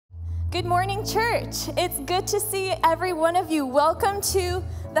Good morning, church. It's good to see every one of you. Welcome to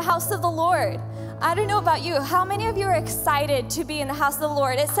the house of the Lord. I don't know about you. How many of you are excited to be in the house of the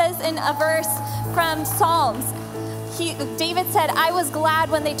Lord? It says in a verse from Psalms, David said, I was glad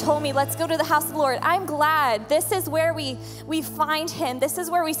when they told me, let's go to the house of the Lord. I'm glad. This is where we find him. This is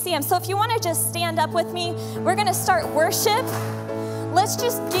where we see him. So if you want to just stand up with me, we're going to start worship. Let's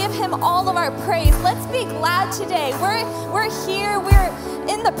just give him all of our praise. Let's be glad today. We're here. We're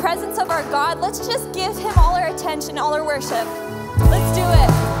in the presence of our God. Let's just give him all our attention, all our worship. Let's do it.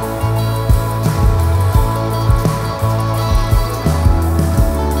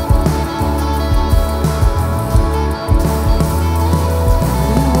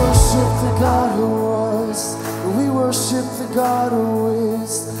 We worship the God who was. We worship the God who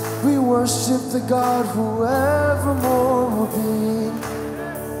is. We worship the God who evermore will be.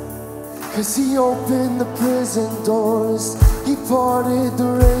 'Cause he opened the prison doors, he parted the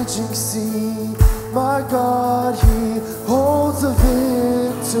raging sea. My God, he holds the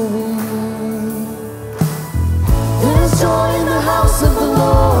victory. There's joy in the house of the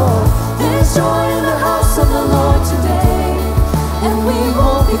Lord. There's joy in the house of the Lord today. And we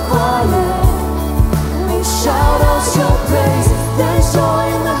won't be quiet. We shout out your praise. There's joy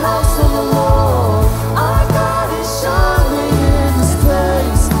in the house of the Lord. Our God is shining in this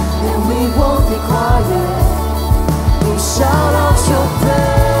place. And we won't be quiet. We shout out your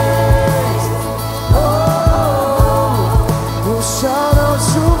praise. Oh, we'll shout out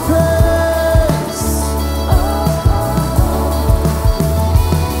your praise.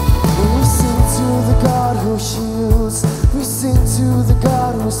 We sing to the God who heals. We sing to the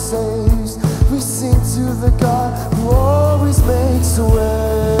God who saves. We sing to the God who always makes a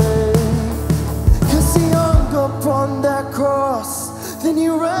way. 'Cause he hung upon that cross, then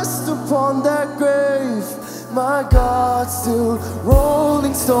you rest upon that grave. My God, still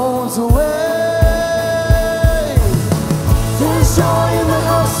rolling stones away. There's joy in the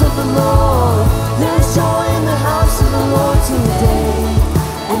house of the Lord. There's joy in the house of the Lord today.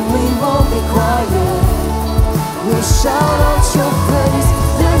 And we won't be quiet. We'll shout out your praise.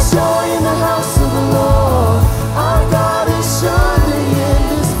 There's joy in the house of the Lord. Our God is shining in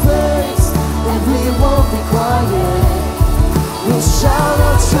this place. And we won't be quiet. We'll shout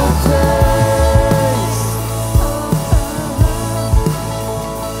out your praise.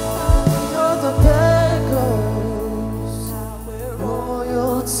 You're the beggars,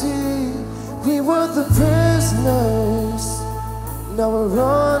 royalty. We were the prisoners, now we're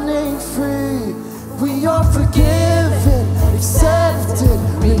running free. We are forgiven, accepted,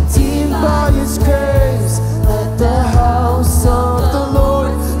 redeemed by his grace. Let the house of the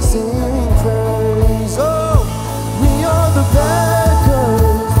Lord sing praise. Oh, we are the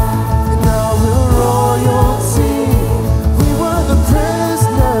beggars, and now we're royalty. We were the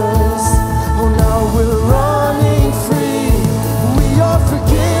prisoners, oh now we're running free. We are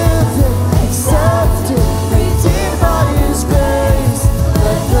forgiven, accepted, redeemed by his grace.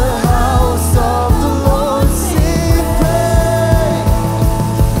 Let the house of the Lord sing praise.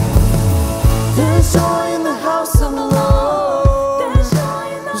 There's joy in the house of the Lord. There's joy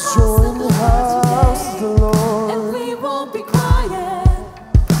in the house of the Lord. And we won't be quiet.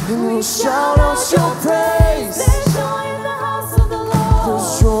 And we'll shout out your praise. There's joy in the house of the Lord. There's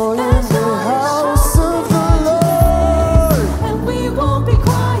joy in the house of the Lord. And we won't be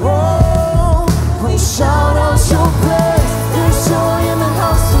quiet. Oh, we'll shout out your praise. There's joy in the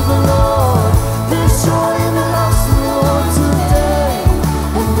house of the Lord. There's joy in the house of the Lord today.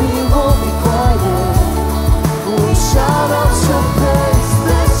 And we won't be quiet. We'll shout out your praise.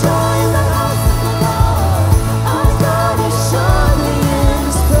 There's joy in the house of the Lord. Our God is shining in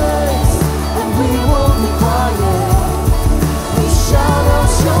this place. And we won't be quiet. We shout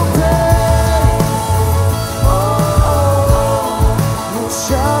out your praise. Oh, we'll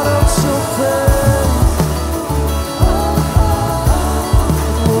shout out your praise.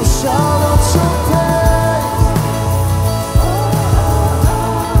 We'll shout out your praise.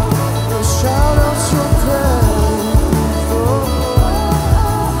 We'll shout out your praise. Oh,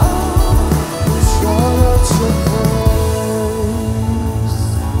 we'll shout out your praise.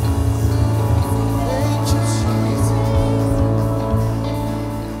 Thank you, Jesus.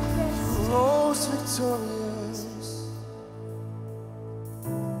 Rose victorious.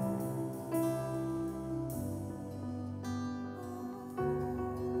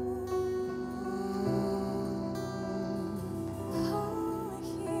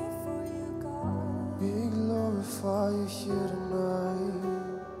 We glorify you here tonight.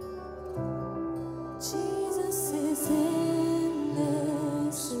 Jesus is in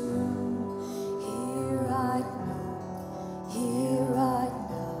this room, here right now, here right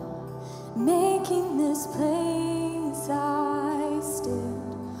now.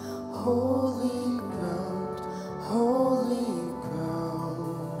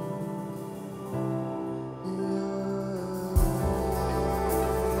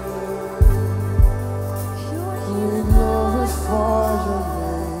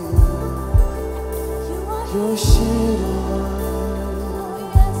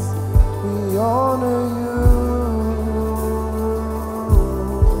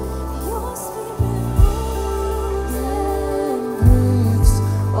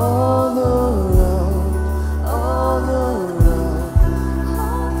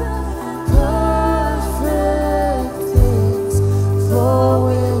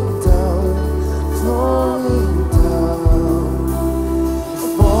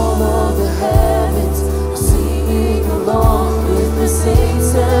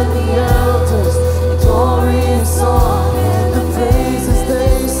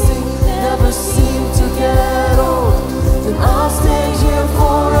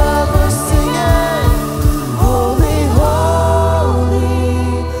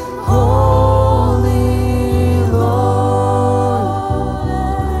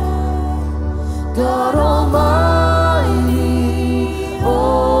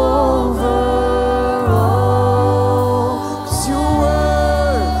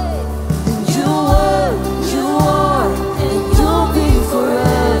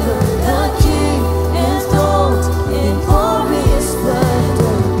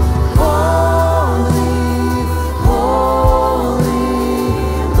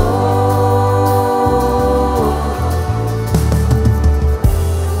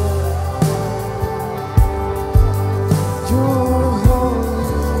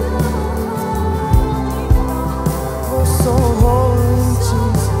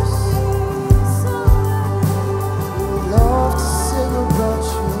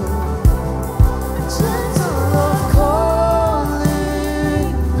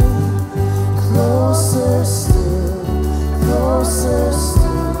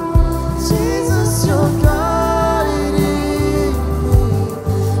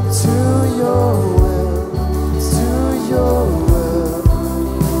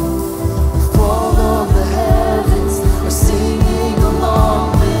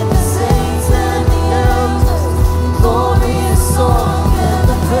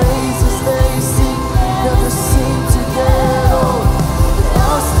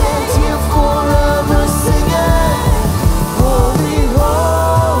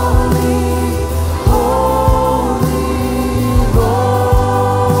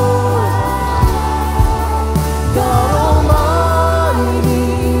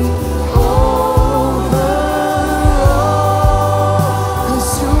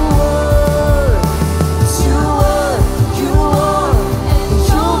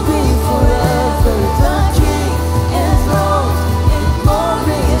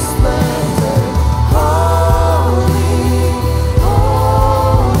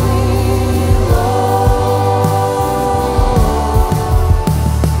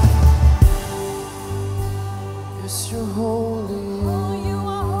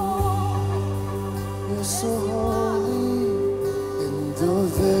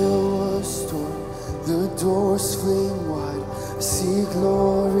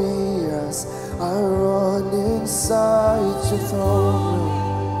 glorious. I run inside your throne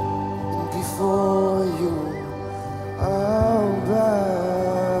room, and before you I'll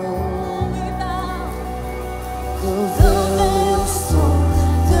bow. The veil is torn,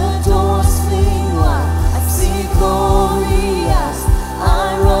 the doors fling wide. I see glorious. I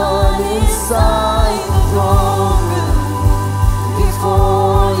run inside the throne room,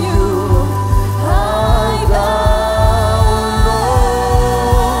 before you I bow low.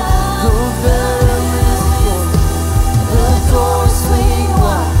 The veil is torn, the doors fling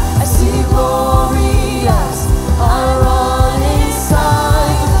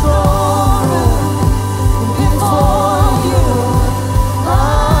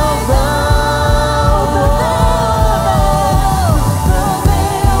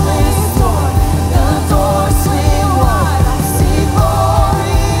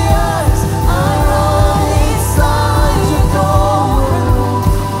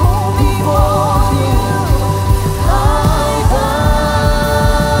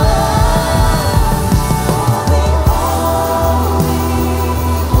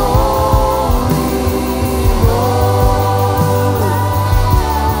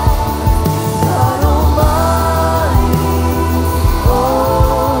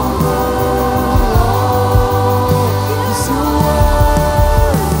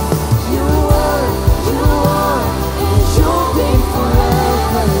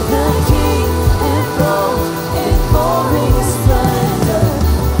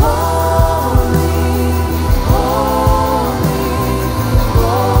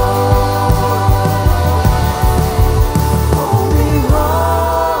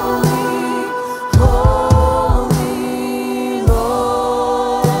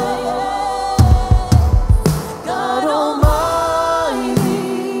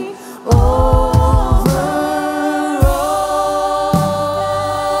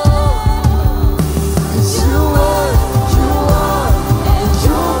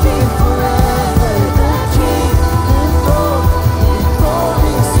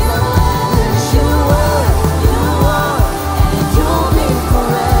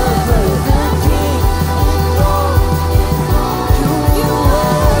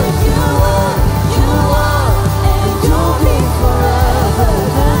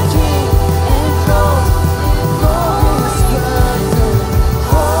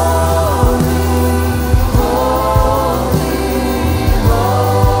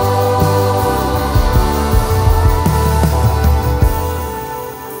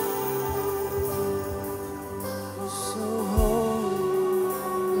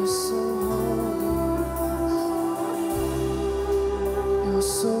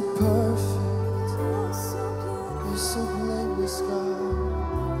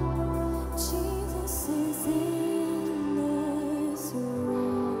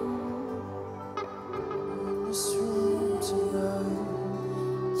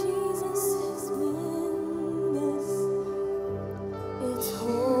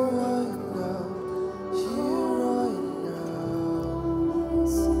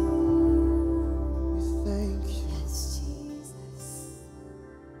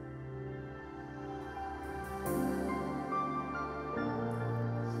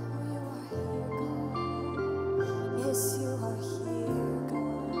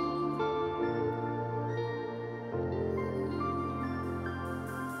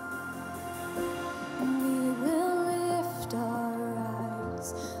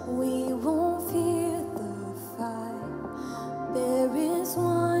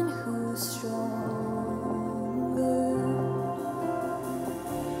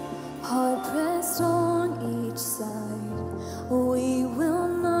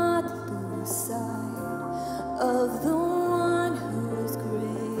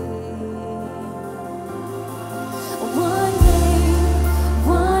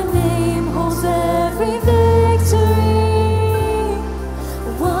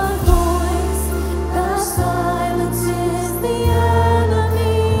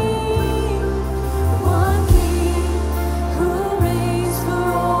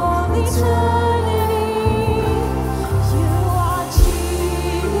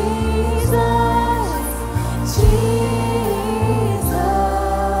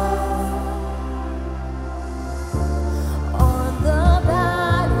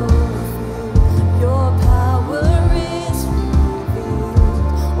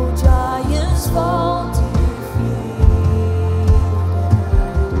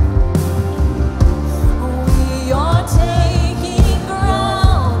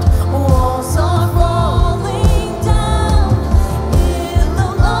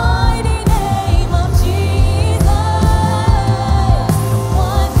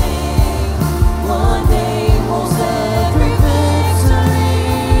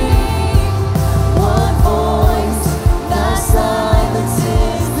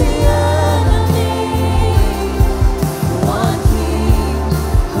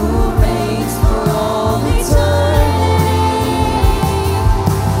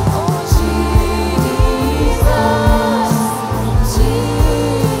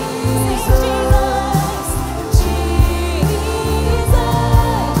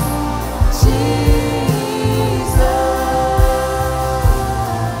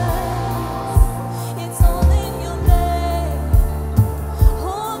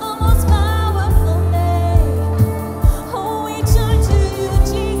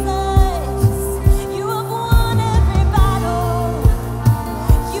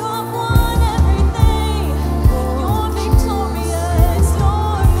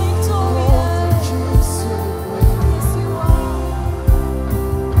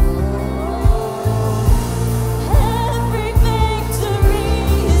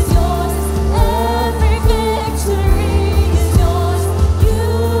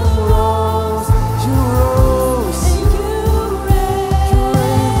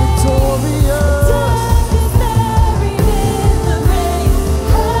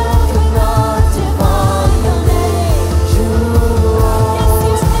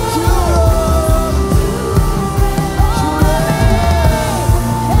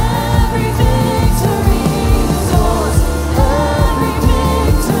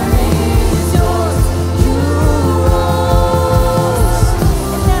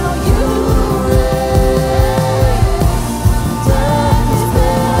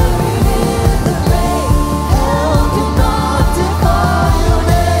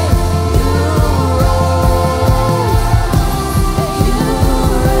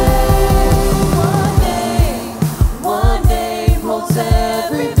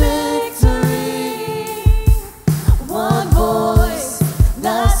every victory. One voice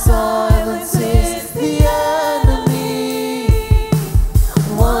that silences the enemy.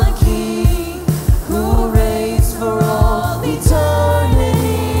 One King who reigns for all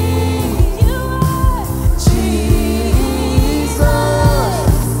eternity. You are Jesus,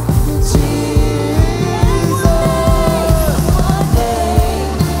 Jesus.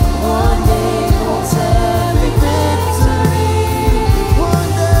 One name holds every victory.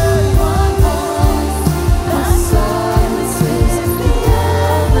 One day, one voice that silences the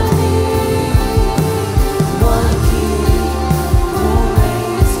enemy. One King who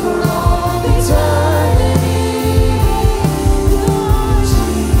reigns for all eternity. You are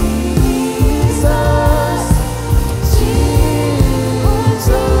Jesus,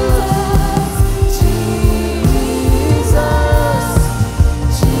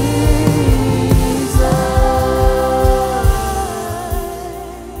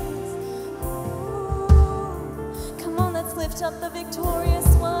 Come on, let's lift up the victorious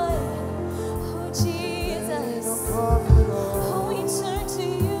one. Oh, Jesus. Oh, we turn to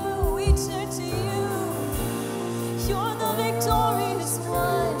you. We turn to you. You're the victorious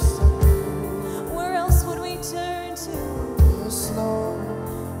one. Where else would we turn to?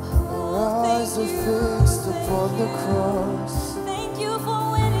 Oh, Eyes are thank you. fixed upon the cross. Thank you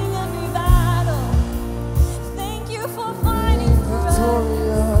for winning every battle. Thank you for fighting for us.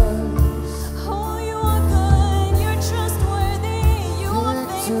 Victorious. Oh, you are good. You're trustworthy. You are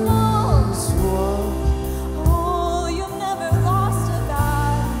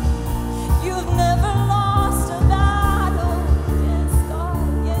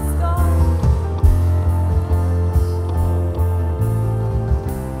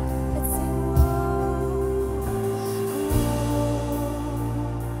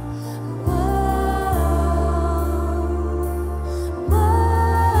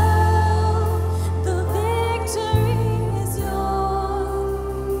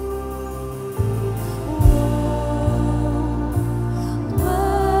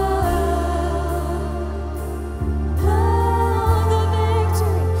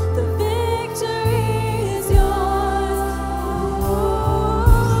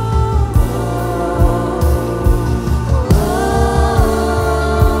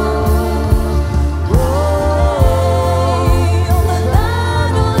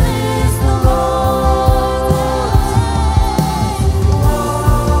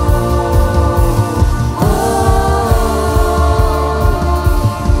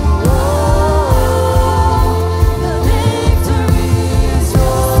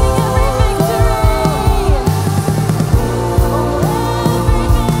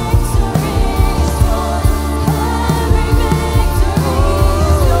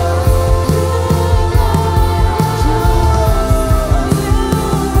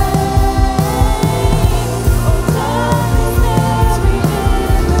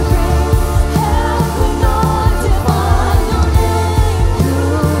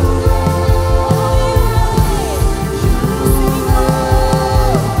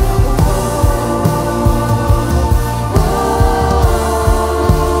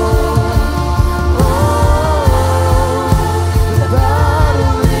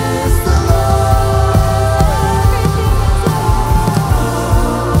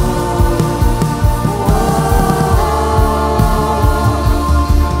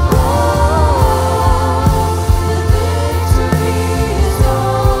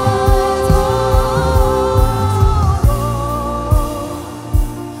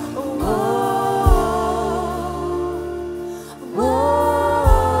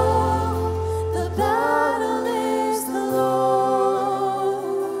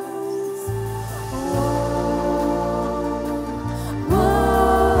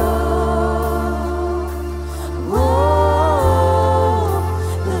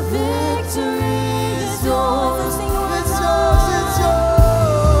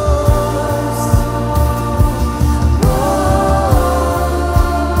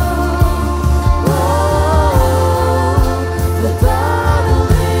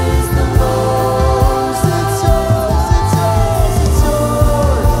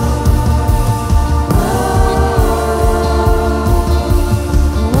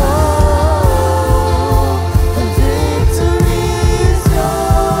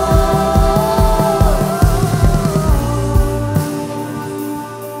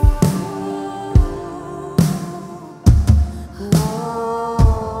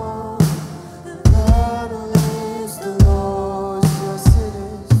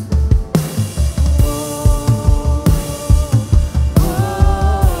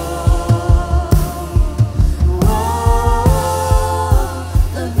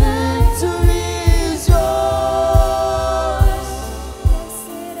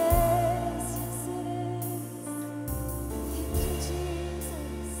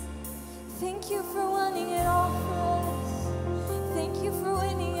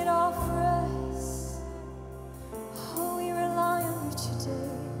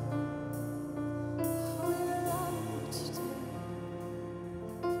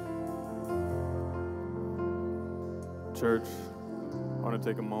Church, I want to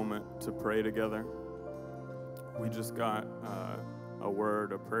take a moment to pray together. We just got a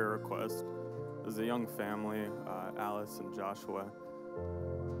word, a prayer request. There's a young family, Alice and Joshua.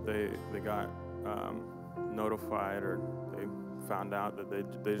 They got notified, or they found out that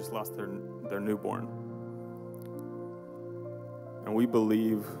they just lost their newborn. And we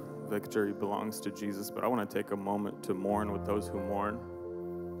believe victory belongs to Jesus, but I want to take a moment to mourn with those who mourn,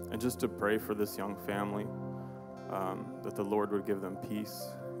 and just to pray for this young family, that the Lord would give them peace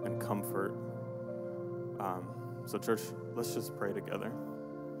and comfort. So church, let's just pray together.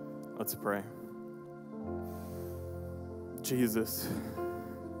 Let's pray. Jesus,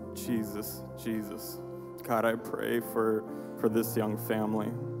 Jesus, Jesus. God, I pray for this young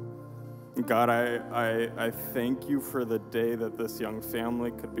family. God, I thank you for the day that this young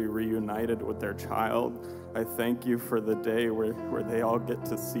family could be reunited with their child. I thank you for the day where they all get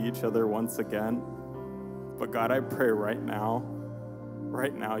to see each other once again. But God, I pray right now,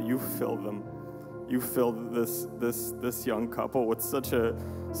 you fill them. You fill this young couple with such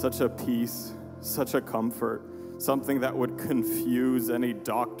a peace, such a comfort, something that would confuse any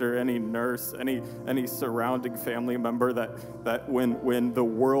doctor, any nurse, any surrounding family member, that when the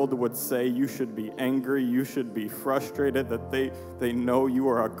world would say you should be angry, you should be frustrated, that they know you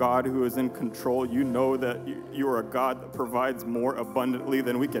are a God who is in control. You know that you are a God that provides more abundantly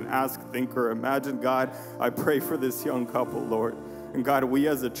than we can ask, think, or imagine. God, I pray for this young couple, Lord. And God, we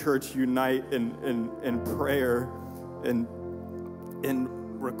as a church unite in prayer and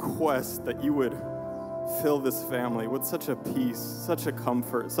in request that you would fill this family with such a peace, such a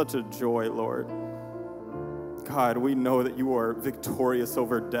comfort, such a joy, Lord. God, we know that you are victorious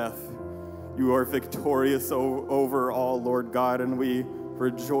over death. You are victorious over all, Lord God, and we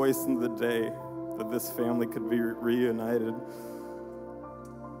rejoice in the day that this family could be reunited.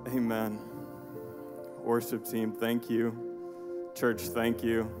 Amen. Worship team, thank you. Church, thank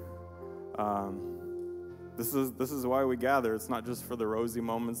you. This is why we gather. It's not just for the rosy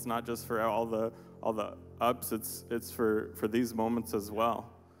moments, not just for all the ups. It's for these moments as well.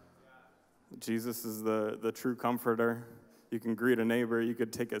 Jesus is the true comforter. You can greet a neighbor. You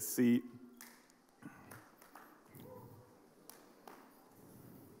could take a seat.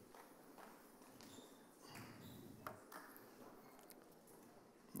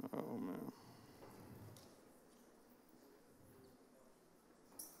 Oh, man.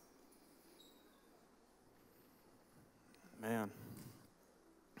 Man.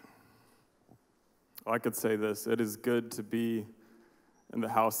 Well, I could say this. It is good to be in the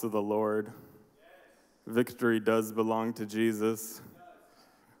house of the Lord. Victory does belong to Jesus.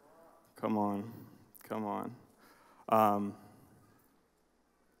 Come on. Come on. I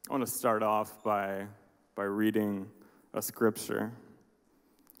want to start off by reading a scripture.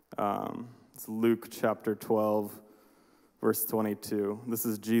 It's Luke chapter 12, verse 22. This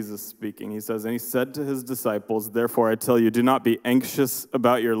is Jesus speaking. He says, "And he said to his disciples, 'Therefore I tell you, do not be anxious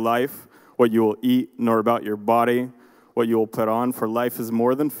about your life, what you will eat, nor about your body, what you will put on, for life is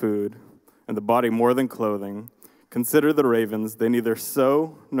more than food, and the body more than clothing. Consider the ravens, they neither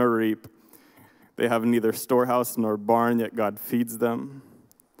sow nor reap. They have neither storehouse nor barn, yet God feeds them.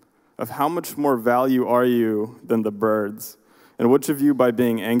 Of how much more value are you than the birds? And which of you, by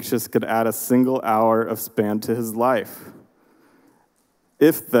being anxious, could add a single hour of span to his life?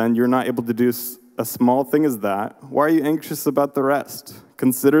 If then you're not able to do a small thing as that, why are you anxious about the rest?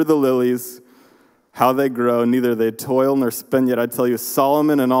 Consider the lilies, how they grow, neither they toil nor spin. Yet I tell you,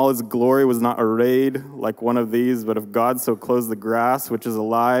 Solomon in all his glory was not arrayed like one of these. But if God so clothes the grass, which is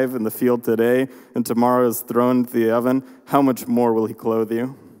alive in the field today, and tomorrow is thrown into the oven, how much more will he clothe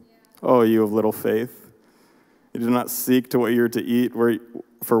you? Oh, you of little faith. You do not seek to what you are to eat,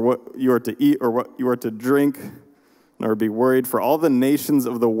 for what you are to eat or what you are to drink, nor be worried, for all the nations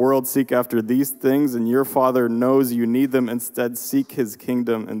of the world seek after these things, and your Father knows you need them. Instead, seek his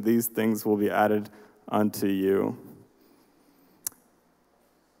kingdom, and these things will be added unto you."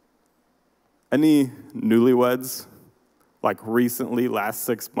 Any newlyweds, like recently, last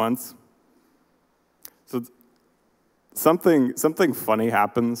 6 months? So something funny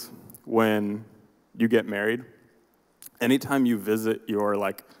happens when you get married. Anytime you visit your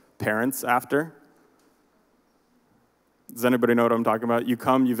parents after, does anybody know what I'm talking about? You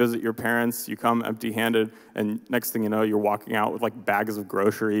come, you visit your parents, you come empty-handed, and next thing you know, you're walking out with bags of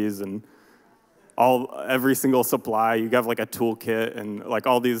groceries and every single supply. You have a toolkit and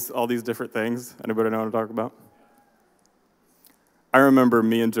all these different things. Anybody know what I'm talking about? I remember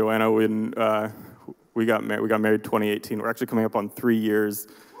me and Joanna when we got married 2018. We're actually coming up on 3 years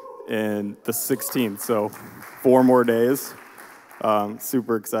in the 16th, so 4 more days.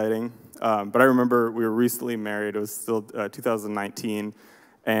 Super exciting. But I remember we were recently married. It was still 2019,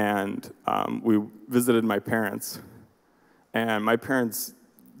 and we visited my parents. And my parents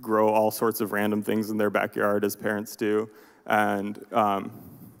grow all sorts of random things in their backyard, as parents do. And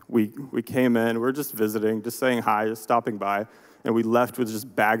we came in, we were just visiting, just saying hi, just stopping by, and we left with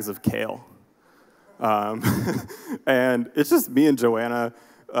just bags of kale. And it's just me and Joanna,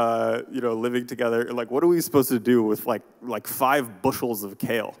 living together. And like, what are we supposed to do with like 5 bushels of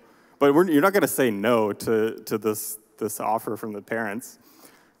kale? But you're not going to say no to this offer from the parents.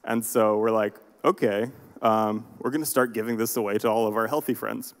 And so we're like, okay, we're going to start giving this away to all of our healthy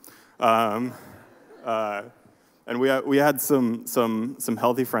friends. And we had some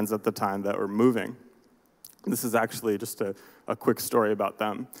healthy friends at the time that were moving. This is actually just a quick story about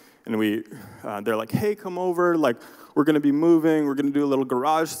them. And they're like, hey, come over. Like, we're going to be moving. We're going to do a little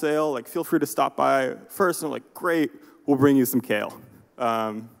garage sale. Like, feel free to stop by first. And I'm like, great. We'll bring you some kale.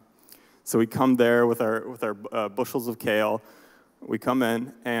 So we come there with our bushels of kale. We come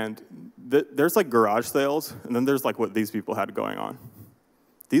in, and there's like garage sales, and then there's like what these people had going on.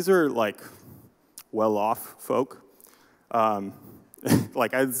 These are like well-off folk.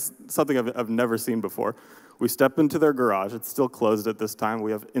 It's something I've never seen before. We step into their garage. It's still closed at this time.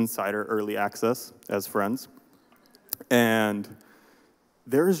 We have insider early access as friends. And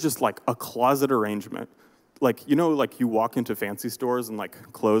there is just like a closet arrangement. Like, like you walk into fancy stores and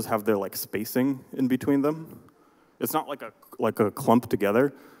like clothes have their like spacing in between them. It's not like a clump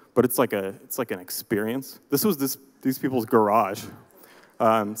together, but it's like an experience. This was these people's garage.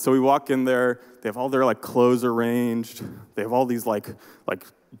 So we walk in there. They have all their like clothes arranged. They have all these like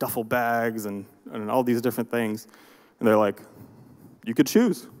duffel bags and all these different things. And they're like, you could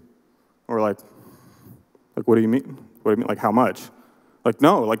choose. And we're like, what do you mean? What do you mean? Like, how much? Like,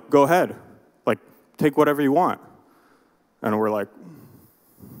 no, like, go ahead. Like, take whatever you want. And we're like,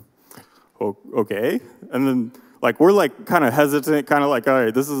 okay. And then, like, we're like kind of hesitant, kind of like, all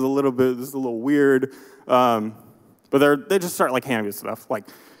right, this is a little weird. But they just start like handing me stuff. Like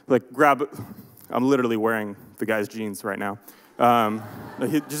grab. I'm literally wearing the guy's jeans right now.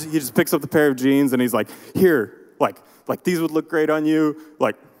 He just picks up the pair of jeans and he's like, here, like these would look great on you.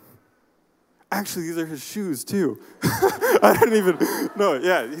 Like, actually, these are his shoes too. I didn't even know.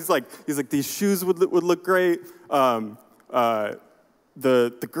 Yeah, he's like these shoes would look great. The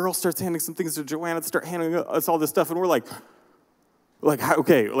girl starts handing some things to Joanna, start handing us all this stuff, and we're like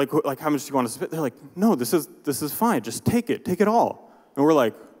okay, like how much do you want to spend? They're like, no, this is fine. Just take it all. And we're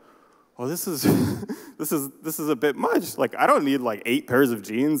like, well, this is a bit much. Like, I don't need like 8 pairs of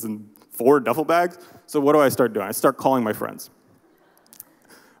jeans and 4 duffel bags. So what do I start doing? I start calling my friends.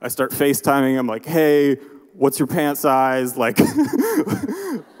 I start FaceTiming. I'm like, hey, what's your pant size? Like,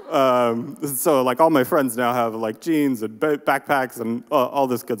 so like all my friends now have like jeans and backpacks and all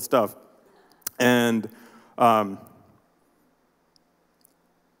this good stuff. And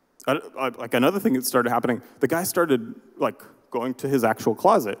like another thing that started happening, the guy started like going to his actual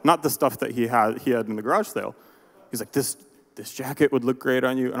closet, not the stuff that he had in the garage sale. He's like, this jacket would look great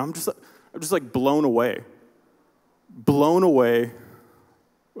on you, and I'm just like blown away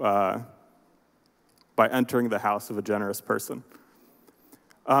by entering the house of a generous person.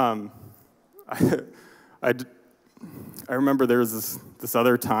 I remember there was this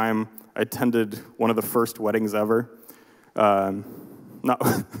other time I attended one of the first weddings ever.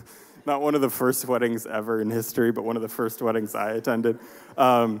 Not one of the first weddings ever in history, but one of the first weddings I attended.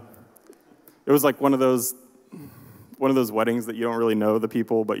 It was like one of those weddings that you don't really know the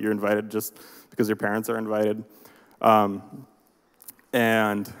people, but you're invited just because your parents are invited.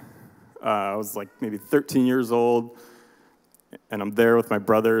 And I was like maybe 13 years old, and I'm there with my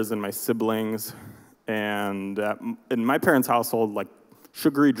brothers and my siblings. And in my parents' household, like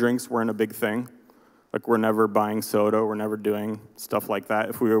sugary drinks weren't a big thing. Like, we're never buying soda. We're never doing stuff like that.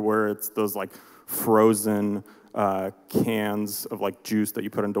 If we were, it's those, like, frozen cans of, like, juice that you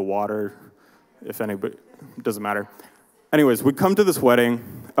put into water. If anybody, it doesn't matter. Anyways, we come to this wedding,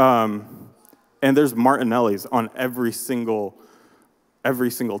 and there's Martinellis on every single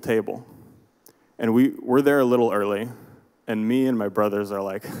table. And we're there a little early, and me and my brothers are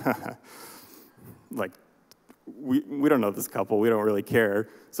like, like, we don't know this couple. We don't really care.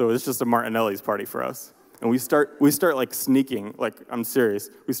 So it's just a Martinelli's party for us. And we start like sneaking. Like, I'm serious.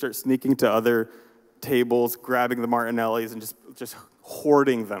 We start sneaking to other tables, grabbing the Martinellis, and just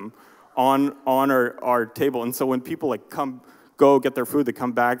hoarding them on our table. And so when people like go get their food, they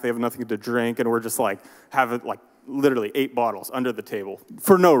come back, they have nothing to drink, and we're just like having like literally 8 bottles under the table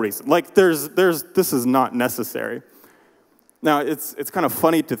for no reason. Like, this is not necessary. Now it's kind of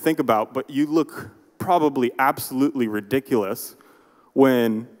funny to think about, but you look probably absolutely ridiculous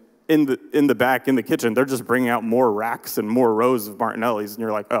when in the back, in the kitchen, they're just bringing out more racks and more rows of Martinellis, and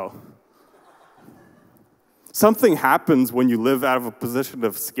you're like, oh. Something happens when you live out of a position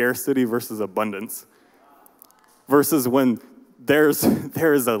of scarcity versus abundance, versus when there is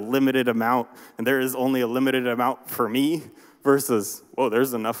a limited amount, and there is only a limited amount for me, versus, whoa,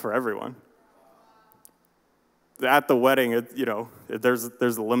 there's enough for everyone. At the wedding, there's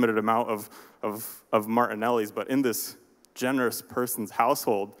a limited amount of Martinellis, but in this generous person's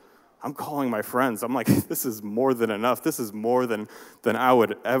household, I'm calling my friends. I'm like, this is more than enough. This is more than I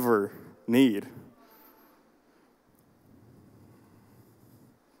would ever need.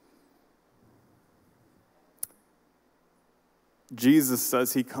 Jesus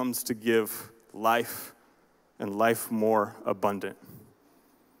says he comes to give life and life more abundant.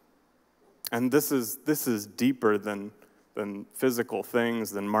 And this is deeper than physical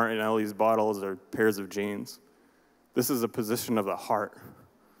things, than Martinelli's bottles or pairs of jeans. This is a position of the heart.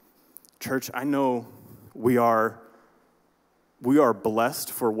 Church, I know we are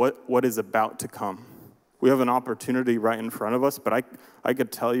blessed for what is about to come. We have an opportunity right in front of us, but I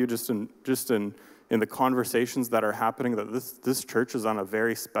could tell you just in the conversations that are happening that this church is on a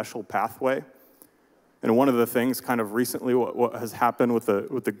very special pathway. And one of the things kind of recently what has happened with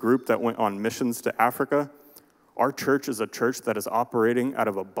the group that went on missions to Africa, our church is a church that is operating out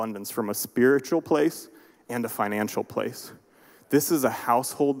of abundance from a spiritual place and a financial place. This is a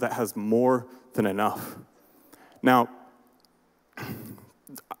household that has more than enough. Now,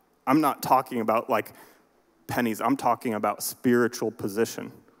 I'm not talking about like pennies. I'm talking about spiritual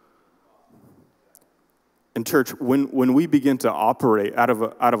position. In church, when we begin to operate out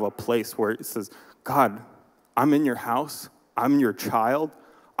of a place where it says, God, I'm in your house, I'm your child,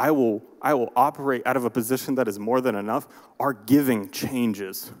 I will operate out of a position that is more than enough, our giving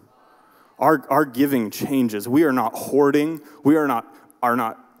changes. Our giving changes. We are not hoarding. We are not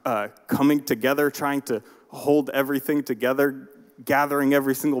coming together, trying to hold everything together, gathering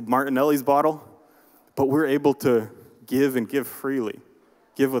every single Martinelli's bottle, but we're able to give and give freely,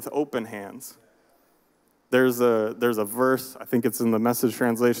 give with open hands. There's a verse, I think it's in the Message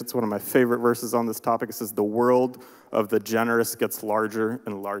translation, it's one of my favorite verses on this topic. It says, the world of the generous gets larger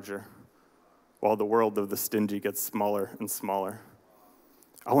and larger, while the world of the stingy gets smaller and smaller.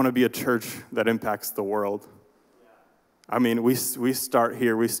 I want to be a church that impacts the world. I mean, we start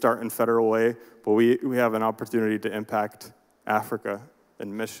here, we start in Federal Way, but we have an opportunity to impact Africa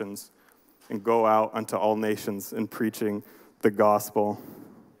and missions and go out unto all nations in preaching the gospel.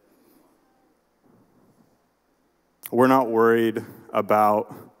 We're not worried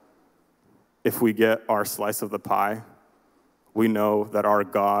about if we get our slice of the pie. We know that our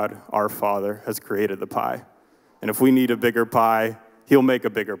God, our Father, has created the pie. And if we need a bigger pie, he'll make a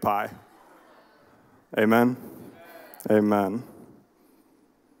bigger pie. Amen? Amen.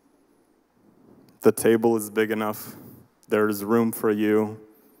 The table is big enough. There is room for you.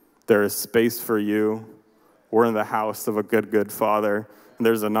 There is space for you. We're in the house of a good Father. And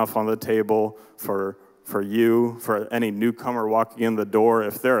there's enough on the table for you, for any newcomer walking in the door.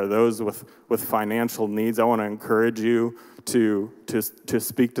 If there are those with financial needs, I want to encourage you to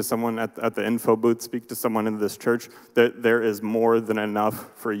speak to someone at the info booth, speak to someone in this church, that there is more than enough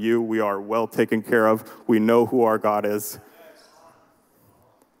for you. We are well taken care of. We know who our God is.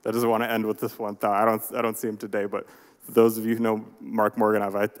 I just want to end with this one thought. I don't see him today, but those of you who know Mark Morgan,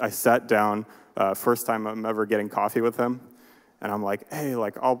 I sat down, first time I'm ever getting coffee with him. And I'm like, hey,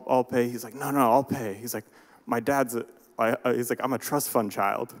 like, I'll pay. He's like, no, I'll pay. He's like, my dad's, he's like, I'm a trust fund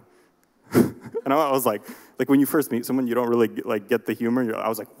child. And I was like when you first meet someone, you don't really get the humor. I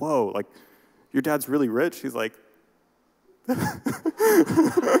was like, whoa, like, your dad's really rich? He's like,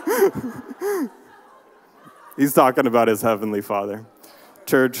 he's talking about his heavenly Father.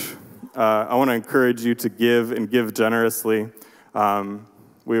 Church, I want to encourage you to give and give generously.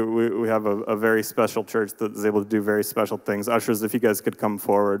 We have a very special church that is able to do very special things. Ushers, if you guys could come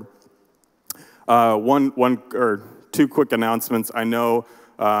forward. One or two quick announcements. I know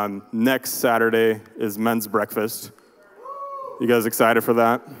next Saturday is men's breakfast. You guys excited for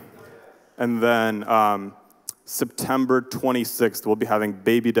that? And then September 26th, we'll be having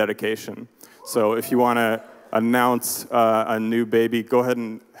baby dedication. So if you want to announce a new baby, go ahead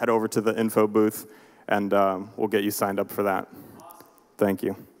and head over to the info booth, and we'll get you signed up for that. Thank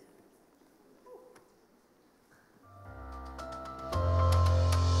you.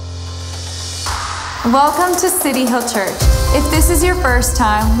 Welcome to CityHill Church. If this is your first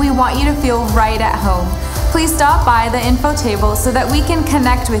time, we want you to feel right at home. Please stop by the info table so that we can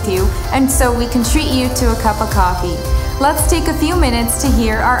connect with you and so we can treat you to a cup of coffee. Let's take a few minutes to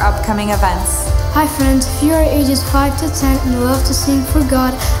hear our upcoming events. Hi friends, if you are ages 5 to 10 and love to sing for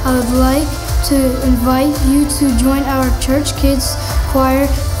God, I would like to invite you to join our church kids choir.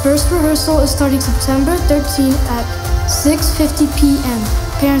 First rehearsal is starting September 13th at 6:50 p.m.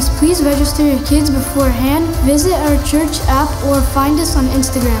 Parents, please register your kids beforehand. Visit our church app or find us on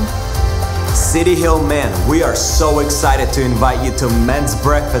Instagram. CityHill Men, we are so excited to invite you to men's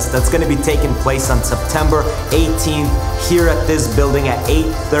breakfast that's going to be taking place on September 18th here at this building at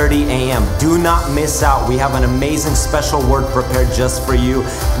 8:30 a.m. Do not miss out. We have an amazing special word prepared just for you,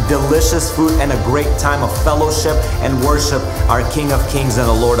 delicious food, and a great time of fellowship and worship our King of Kings and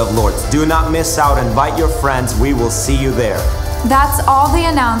the Lord of Lords. Do not miss out. Invite your friends. We will see you there. That's all the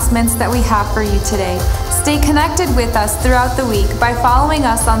announcements that we have for you today. Stay connected with us throughout the week by following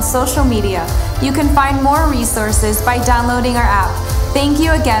us on social media. You can find more resources by downloading our app. Thank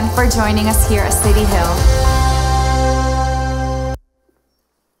you again for joining us here at City Hill.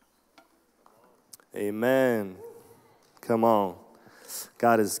 Amen. Come on.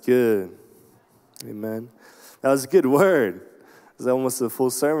 God is good. Amen. That was a good word. It was almost a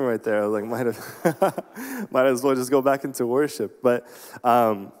full sermon right there. I was like, might as well just go back into worship. But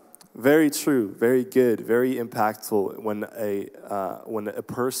very true, very good, very impactful when a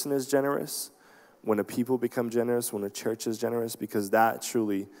person is generous, when a people become generous, when a church is generous, because that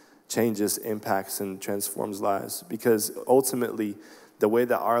truly changes, impacts, and transforms lives. Because ultimately, the way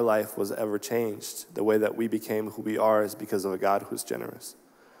that our life was ever changed, the way that we became who we are, is because of a God who's generous.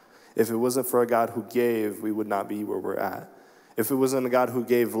 If it wasn't for a God who gave, we would not be where we're at. If it wasn't a God who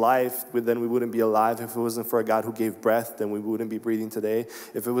gave life, then we wouldn't be alive. If it wasn't for a God who gave breath, then we wouldn't be breathing today.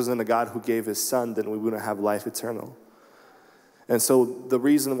 If it wasn't a God who gave his son, then we wouldn't have life eternal. And so the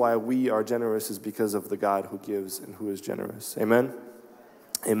reason why we are generous is because of the God who gives and who is generous. Amen?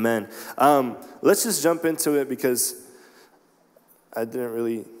 Amen. Let's just jump into it because I didn't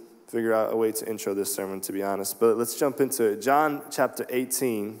really figure out a way to intro this sermon, to be honest. But let's jump into it. John chapter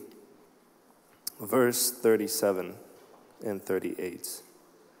 18, verse 37. And 38.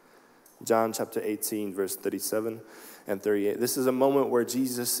 John chapter 18, verse 37 and 38. This is a moment where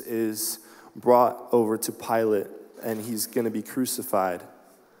Jesus is brought over to Pilate, and he's going to be crucified.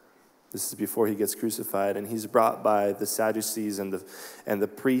 This is before he gets crucified, and he's brought by the Sadducees and the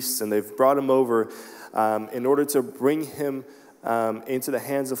priests, and they've brought him over in order to bring him into the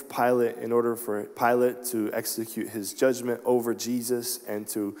hands of Pilate, in order for Pilate to execute his judgment over Jesus and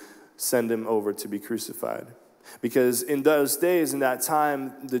to send him over to be crucified. Because in those days, in that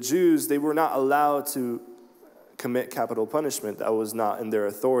time, the Jews, they were not allowed to commit capital punishment. That was not in their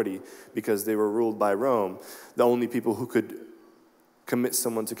authority because they were ruled by Rome. The only people who could commit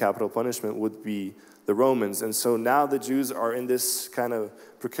someone to capital punishment would be the Romans. And so now the Jews are in this kind of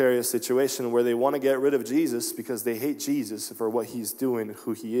precarious situation where they want to get rid of Jesus because they hate Jesus for what he's doing and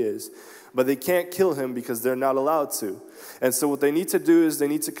who he is. But they can't kill him because they're not allowed to. And so what they need to do is they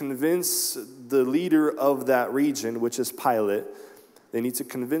need to convince the leader of that region, which is Pilate. They need to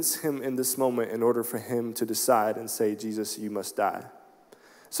convince him in this moment in order for him to decide and say, Jesus, you must die.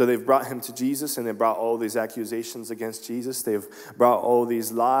 So they've brought him to Jesus, and they brought all these accusations against Jesus. They've brought all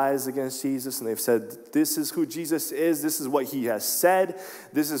these lies against Jesus, and they've said, this is who Jesus is. This is what he has said.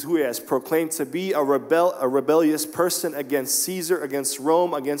 This is who he has proclaimed to be, a rebellious person against Caesar, against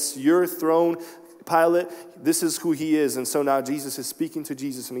Rome, against your throne, Pilate. This is who he is. And so now Jesus is speaking to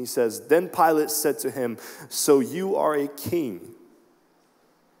Jesus, and he says, then Pilate said to him, so you are a king?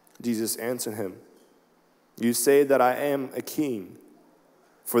 Jesus answered him, you say that I am a king.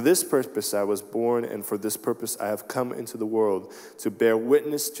 For this purpose I was born, and for this purpose I have come into the world, to bear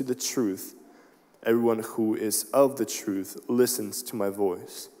witness to the truth. Everyone who is of the truth listens to my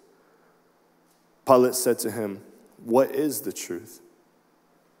voice. Pilate said to him, what is the truth?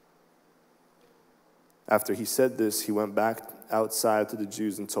 After he said this, he went back outside to the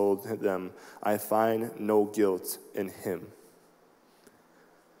Jews and told them, I find no guilt in him.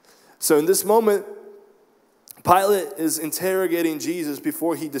 So in this moment, Pilate is interrogating Jesus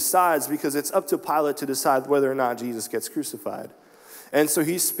before he decides, because it's up to Pilate to decide whether or not Jesus gets crucified. And so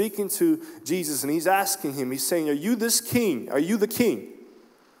he's speaking to Jesus, and he's asking him, he's saying, are you this king? Are you the king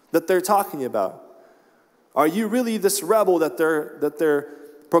that they're talking about? Are you really this rebel that they're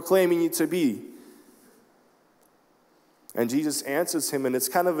proclaiming you to be? And Jesus answers him, and it's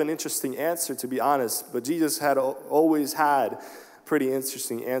kind of an interesting answer, to be honest, but Jesus had always had pretty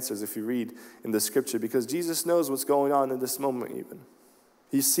interesting answers if you read in the scripture, because Jesus knows what's going on in this moment even.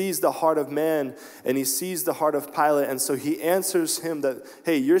 He sees the heart of man, and he sees the heart of Pilate, and so he answers him that,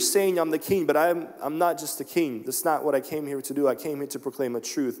 hey, you're saying I'm the king, but I'm not just the king. That's not what I came here to do. I came here to proclaim a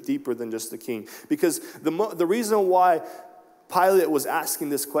truth deeper than just the king. Because the reason why Pilate was asking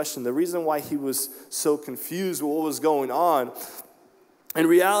this question, the reason why he was so confused with what was going on, in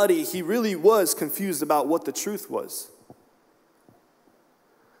reality, he really was confused about what the truth was.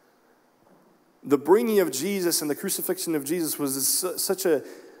 The bringing of Jesus and the crucifixion of Jesus was such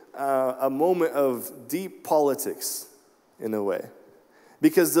a moment of deep politics, in a way.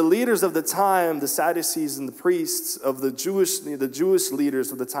 Because the leaders of the time, the Sadducees and the priests of the Jewish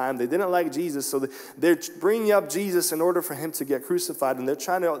leaders of the time, they didn't like Jesus, so they're bringing up Jesus in order for him to get crucified, and they're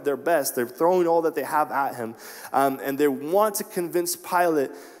trying their best. They're throwing all that they have at him, and they want to convince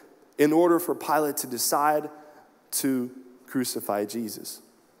Pilate in order for Pilate to decide to crucify Jesus.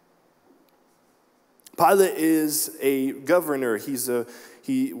 Pilate is a governor. He's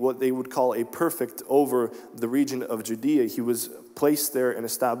what they would call a prefect over the region of Judea. He was placed there and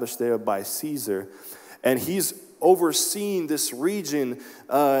established there by Caesar. And he's overseeing this region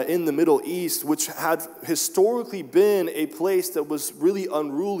in the Middle East, which had historically been a place that was really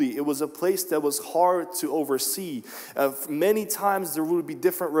unruly. It was a place that was hard to oversee. Many times there would be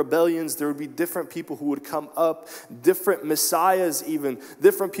different rebellions. There would be different people who would come up, different messiahs even,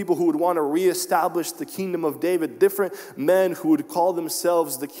 different people who would want to reestablish the kingdom of David, different men who would call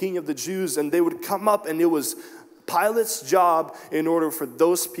themselves the king of the Jews, and they would come up, and it was Pilate's job in order for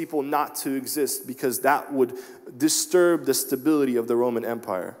those people not to exist, because that would disturb the stability of the Roman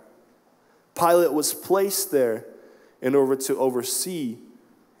Empire. Pilate was placed there in order to oversee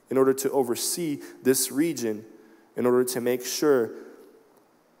this region, in order to make sure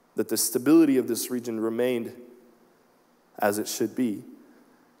that the stability of this region remained as it should be.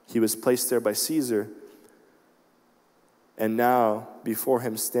 He was placed there by Caesar, and now before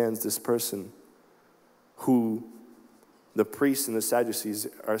him stands this person who the priests and the Sadducees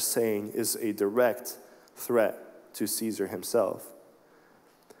are saying is a direct threat to Caesar himself.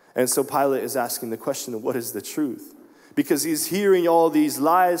 And so Pilate is asking the question, what is the truth? Because he's hearing all these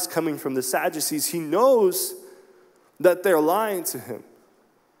lies coming from the Sadducees. He knows that they're lying to him.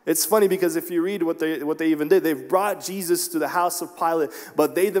 It's funny because if you read what they even did, they've brought Jesus to the house of Pilate,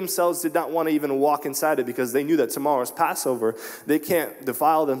 but they themselves did not want to even walk inside it because they knew that tomorrow is Passover. They can't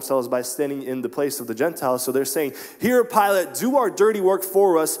defile themselves by standing in the place of the Gentiles. So they're saying, here, Pilate, do our dirty work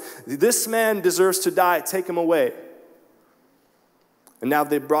for us. This man deserves to die. Take him away. And now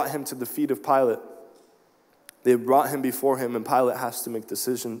they brought him to the feet of Pilate. They brought him before him, and Pilate has to make a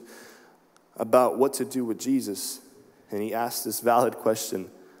decision about what to do with Jesus. And he asked this valid question: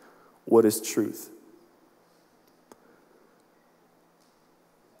 what is truth?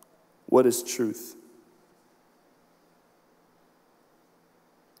 What is truth?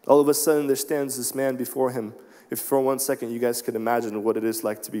 All of a sudden, there stands this man before him. If for 1 second you guys could imagine what it is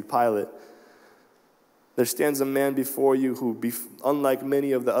like to be Pilate. There stands a man before you who, unlike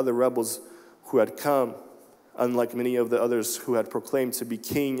many of the other rebels who had come, unlike many of the others who had proclaimed to be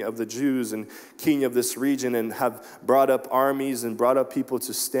king of the Jews and king of this region and have brought up armies and brought up people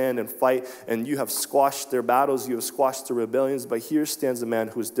to stand and fight, and you have squashed their battles, you have squashed their rebellions, but here stands a man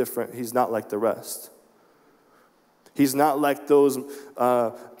who's different. He's not like the rest. He's not like those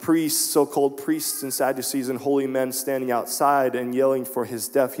priests, so-called priests and Sadducees and holy men standing outside and yelling for his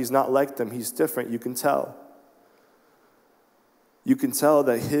death. He's not like them. He's different. You can tell. You can tell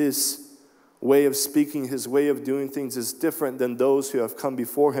that his way of speaking, his way of doing things is different than those who have come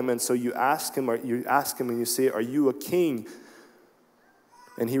before him. And so you ask him and you say, are you a king?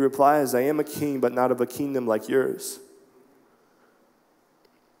 And he replies, I am a king, but not of a kingdom like yours.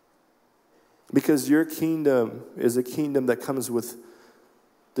 Because your kingdom is a kingdom that comes with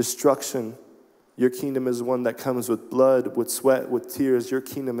destruction. Your kingdom is one that comes with blood, with sweat, with tears. Your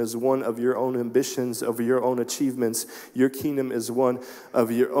kingdom is one of your own ambitions, of your own achievements. Your kingdom is one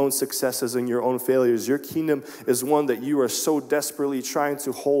of your own successes and your own failures. Your kingdom is one that you are so desperately trying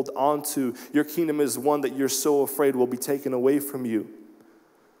to hold on to. Your kingdom is one that you're so afraid will be taken away from you.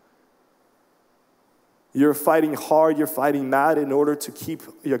 You're fighting hard, you're fighting mad in order to keep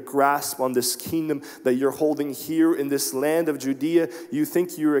your grasp on this kingdom that you're holding here in this land of Judea. You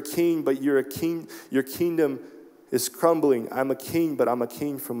think you're a king, but you're a king. Your kingdom is crumbling. I'm a king, but I'm a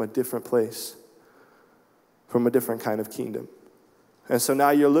king from a different place, from a different kind of kingdom. And so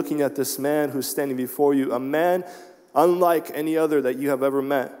now you're looking at this man who's standing before you, a man unlike any other that you have ever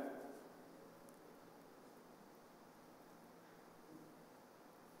met.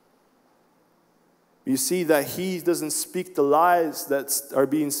 You see that he doesn't speak the lies that are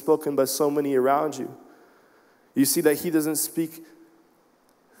being spoken by so many around you. You see that he doesn't speak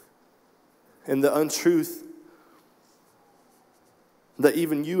in the untruth that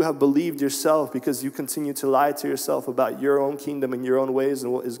even you have believed yourself because you continue to lie to yourself about your own kingdom and your own ways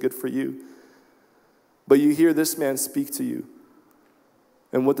and what is good for you. But you hear this man speak to you.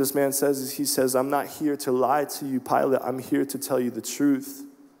 And what this man says is, he says, I'm not here to lie to you, Pilate. I'm here to tell you the truth.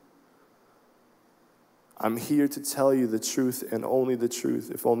 I'm here to tell you the truth and only the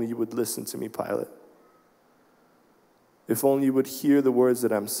truth. If only you would listen to me, Pilate. If only you would hear the words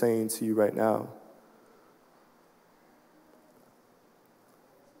that I'm saying to you right now.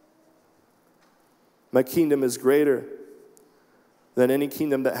 My kingdom is greater than any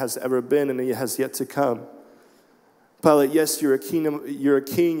kingdom that has ever been and it has yet to come. Pilate, yes, you're a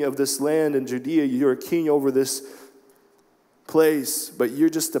king of this land in Judea. You're a king over this place, but you're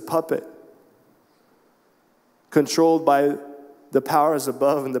just a puppet, controlled by the powers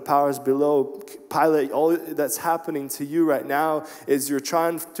above and the powers below. Pilate, all that's happening to you right now is you're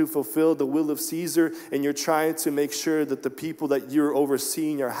trying to fulfill the will of Caesar, and you're trying to make sure that the people that you're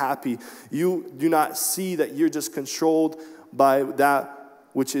overseeing are happy. You do not see that you're just controlled by that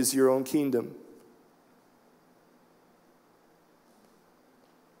which is your own kingdom.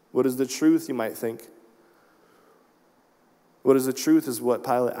 What is the truth, you might think? What is the truth is what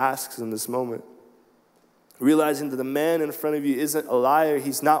Pilate asks in this moment. Realizing that the man in front of you isn't a liar.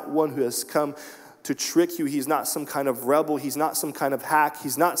 He's not one who has come to trick you. He's not some kind of rebel. He's not some kind of hack.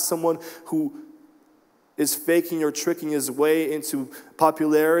 He's not someone who is faking or tricking his way into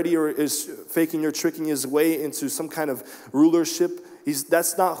popularity, or is faking or tricking his way into some kind of rulership.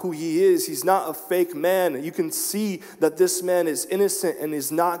 That's not who he is. He's not a fake man. You can see that this man is innocent and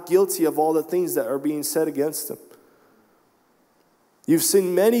is not guilty of all the things that are being said against him. You've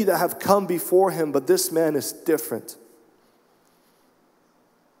seen many that have come before him, but this man is different.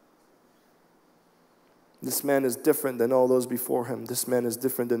 This man is different than all those before him. This man is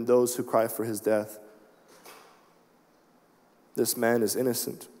different than those who cry for his death. This man is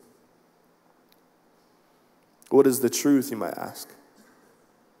innocent. What is the truth, you might ask?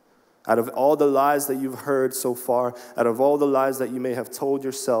 Out of all the lies that you've heard so far, out of all the lies that you may have told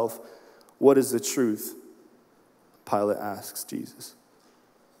yourself, what is the truth? Pilate asks Jesus.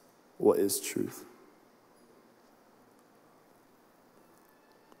 What is truth?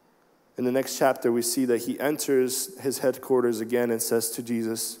 In the next chapter, we see that he enters his headquarters again and says to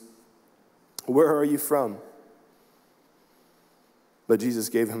Jesus, "Where are you from?" But Jesus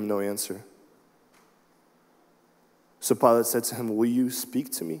gave him no answer. So Pilate said to him, "Will you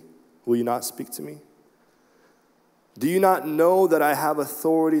speak to me? Will you not speak to me? Do you not know that I have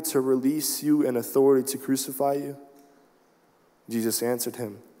authority to release you and authority to crucify you?" Jesus answered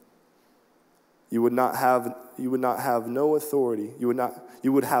him, You would have no authority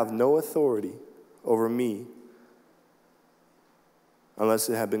over me unless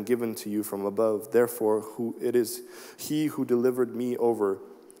it had been given to you from above. Therefore, he who delivered me over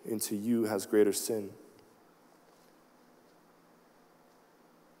into you has greater sin.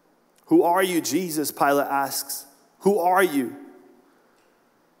 Who are you, Jesus? Pilate asks. Who are you?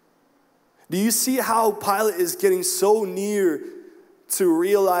 Do you see how Pilate is getting so near to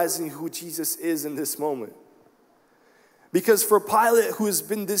realizing who Jesus is in this moment? Because for Pilate, who has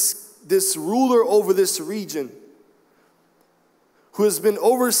been this ruler over this region, who has been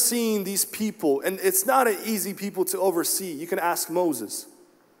overseeing these people, and it's not an easy people to oversee. You can ask Moses.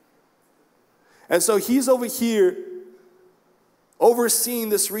 And so he's over here overseeing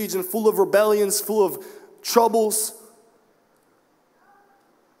this region full of rebellions, full of troubles,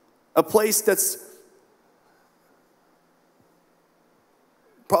 a place that's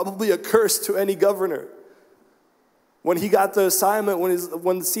probably a curse to any governor. When he got the assignment,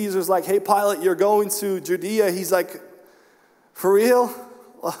 when Caesar's like, "Hey, Pilate, you're going to Judea," he's like, "For real?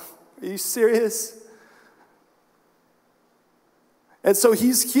 Are you serious?" And so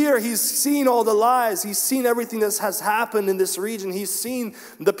he's here, he's seen all the lies, he's seen everything that has happened in this region. He's seen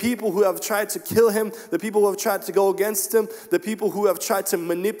the people who have tried to kill him, the people who have tried to go against him, the people who have tried to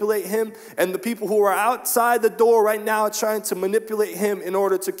manipulate him, and the people who are outside the door right now trying to manipulate him in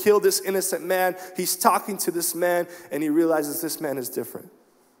order to kill this innocent man. He's talking to this man, and he realizes this man is different.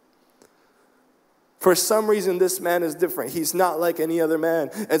 For some reason, this man is different. He's not like any other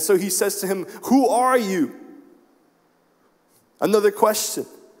man. And so he says to him, "Who are you?" Another question.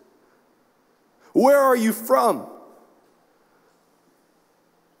 Where are you from?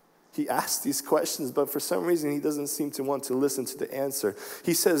 He asks these questions, but for some reason he doesn't seem to want to listen to the answer.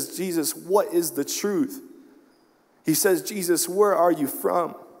 He says, "Jesus, what is the truth?" He says, "Jesus, where are you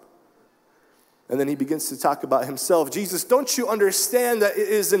from?" And then he begins to talk about himself. "Jesus, don't you understand that it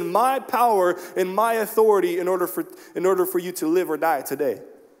is in my power, in my authority, in order for you to live or die today?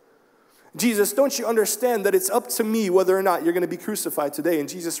 Jesus, don't you understand that it's up to me whether or not you're going to be crucified today?" And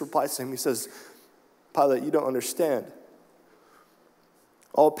Jesus replies to him, he says, "Pilate, you don't understand.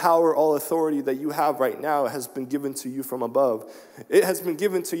 All power, all authority that you have right now has been given to you from above. It has been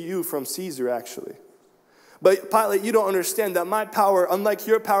given to you from Caesar, actually. But Pilate, you don't understand that my power, unlike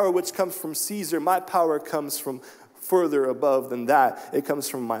your power which comes from Caesar, my power comes from further above than that. It comes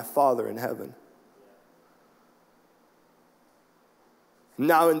from my Father in heaven.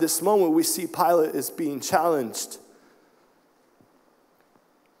 Now in this moment, we see Pilate is being challenged.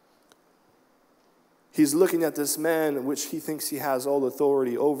 He's looking at this man which he thinks he has all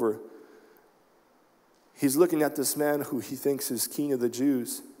authority over. He's looking at this man who he thinks is king of the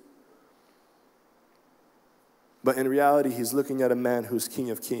Jews. But in reality, he's looking at a man who's king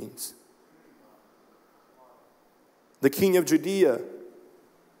of kings. The king of Judea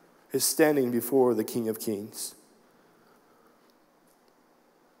is standing before the king of kings.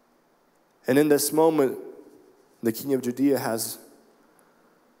 And in this moment, the king of Judea has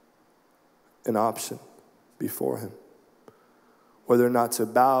an option before him, whether or not to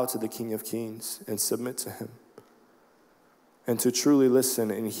bow to the King of Kings and submit to him, and to truly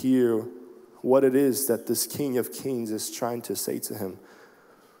listen and hear what it is that this King of Kings is trying to say to him,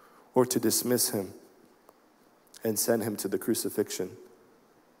 or to dismiss him and send him to the crucifixion.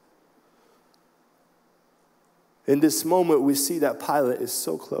 In this moment, we see that Pilate is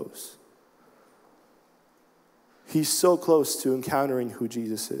so close. He's so close to encountering who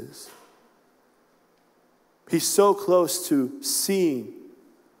Jesus is. He's so close to seeing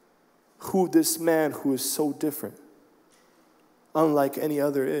who this man who is so different, unlike any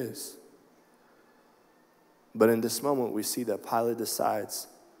other, is. But in this moment, we see that Pilate decides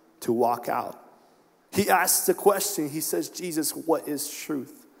to walk out. He asks the question. He says, Jesus, what is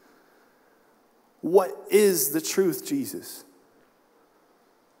truth? What is the truth, Jesus?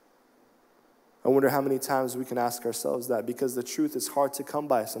 I wonder how many times we can ask ourselves that, because the truth is hard to come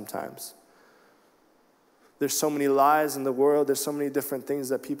by sometimes. There's so many lies in the world. There's so many different things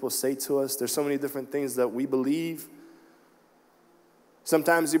that people say to us. There's so many different things that we believe.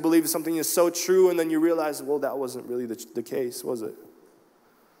 Sometimes you believe something is so true, and then you realize, well, that wasn't really the case, was it?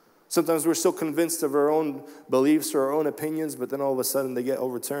 Sometimes we're so convinced of our own beliefs or our own opinions, but then all of a sudden they get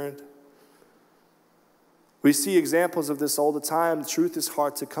overturned. We see examples of this all the time. Truth is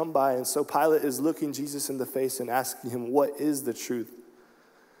hard to come by, and so Pilate is looking Jesus in the face and asking him, what is the truth?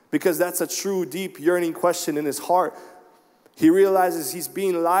 Because that's a true, deep, yearning question in his heart. He realizes he's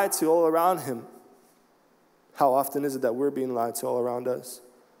being lied to all around him. How often is it that we're being lied to all around us?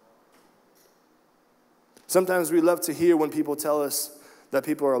 Sometimes we love to hear when people tell us that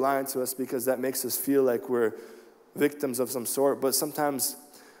people are lying to us, because that makes us feel like we're victims of some sort. But sometimes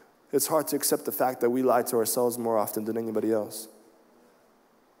it's hard to accept the fact that we lie to ourselves more often than anybody else.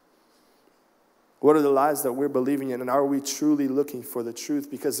 What are the lies that we're believing in, and are we truly looking for the truth?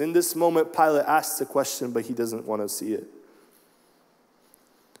 Because in this moment, Pilate asks the question, but he doesn't want to see it.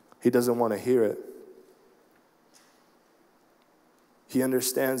 He doesn't want to hear it. He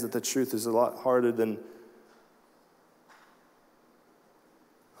understands that the truth is a lot harder than,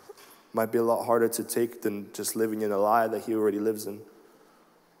 might be a lot harder to take than just living in a lie that he already lives in.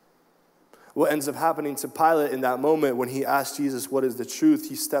 What ends up happening to Pilate in that moment when he asks Jesus, what is the truth?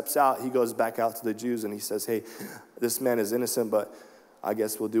 He steps out, he goes back out to the Jews, and he says, hey, this man is innocent, but I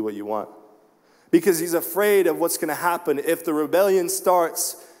guess we'll do what you want. Because he's afraid of what's going to happen if the rebellion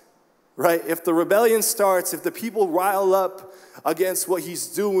starts, right? If the rebellion starts, if the people rile up against what he's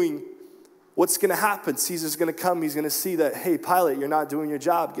doing, what's going to happen? Caesar's going to come, he's going to see that, hey, Pilate, you're not doing your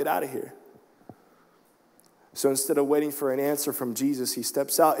job, get out of here. So instead of waiting for an answer from Jesus, he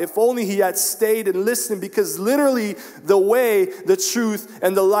steps out. If only he had stayed and listened, because literally the way, the truth,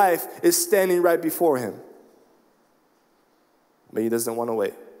 and the life is standing right before him. But he doesn't want to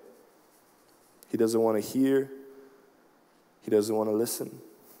wait. He doesn't want to hear. He doesn't want to listen.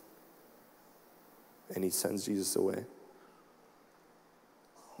 And he sends Jesus away.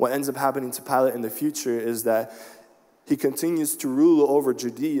 What ends up happening to Pilate in the future is that he continues to rule over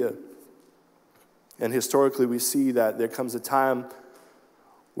Judea. And historically, we see that there comes a time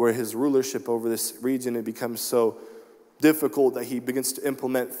where his rulership over this region, it becomes so difficult that he begins to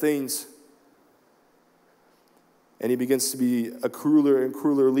implement things. And he begins to be a crueler and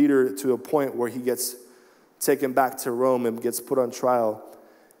crueler leader to a point where he gets taken back to Rome and gets put on trial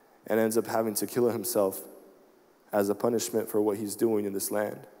and ends up having to kill himself as a punishment for what he's doing in this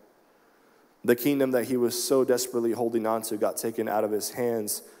land. The kingdom that he was so desperately holding on to got taken out of his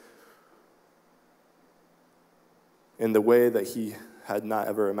hands in the way that he had not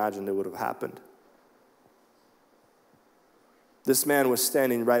ever imagined it would have happened. This man was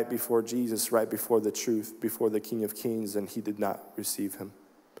standing right before Jesus, right before the truth, before the King of Kings, and he did not receive him.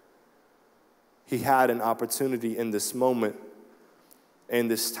 He had an opportunity in this moment, in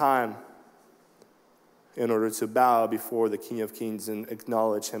this time in order to bow before the King of Kings and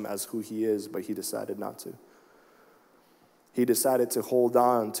acknowledge him as who he is, but he decided not to. He decided to hold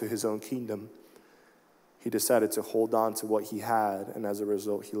on to his own kingdom. He decided to hold on to what he had, and as a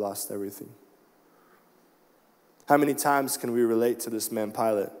result, he lost everything. How many times can we relate to this man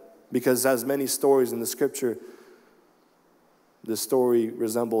Pilate? Because as many stories in the scripture, the story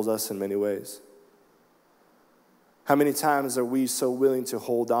resembles us in many ways. How many times are we so willing to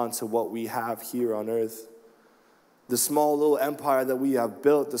hold on to what we have here on earth? The small little empire that we have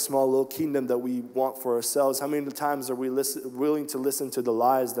built, the small little kingdom that we want for ourselves. How many times are we willing to listen to the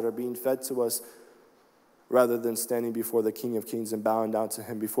lies that are being fed to us rather than standing before the King of Kings and bowing down to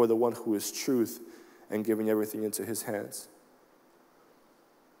him, before the one who is truth and giving everything into his hands?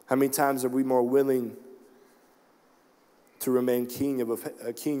 How many times are we more willing to remain king of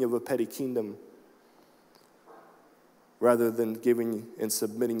a petty kingdom rather than giving and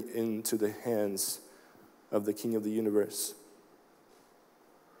submitting into the hands of the King of the universe?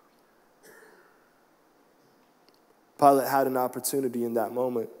 Pilate had an opportunity in that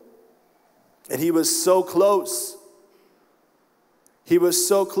moment, and he was so close. He was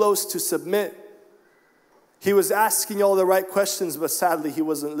so close to submit. He was asking all the right questions, but sadly he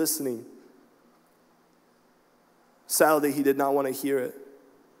wasn't listening. Sadly, he did not want to hear it.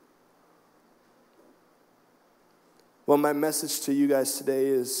 Well, my message to you guys today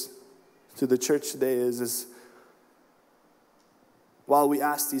is, to the church today is while we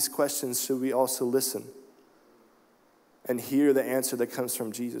ask these questions, should we also listen and hear the answer that comes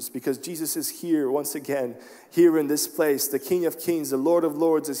from Jesus? Because Jesus is here, once again, here in this place. The King of Kings, the Lord of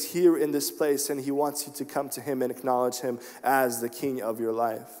Lords is here in this place, and he wants you to come to him and acknowledge him as the King of your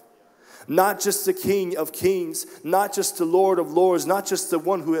life. Not just the King of Kings, not just the Lord of Lords, not just the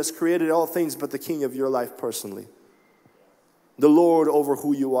one who has created all things, but the King of your life personally. The Lord over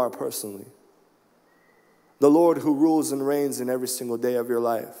who you are personally. The Lord who rules and reigns in every single day of your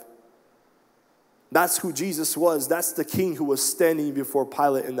life. That's who Jesus was. That's the king who was standing before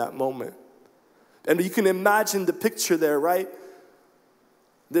Pilate in that moment. And you can imagine the picture there, right?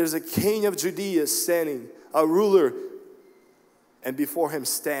 There's a king of Judea standing, a ruler, and before him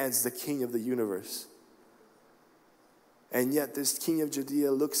stands the King of the universe. And yet this King of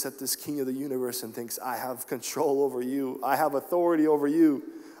Judea looks at this King of the universe and thinks, I have control over you. I have authority over you.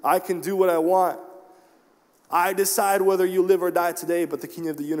 I can do what I want. I decide whether you live or die today. But the King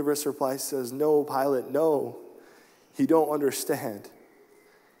of the universe replies, says, no, Pilate, no. You don't understand.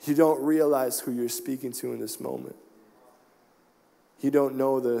 You don't realize who you're speaking to in this moment. You don't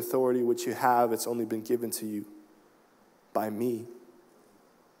know the authority which you have. It's only been given to you by me.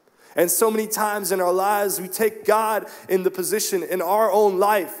 And so many times in our lives, we take God in the position in our own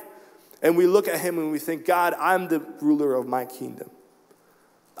life, and we look at him and we think, God, I'm the ruler of my kingdom.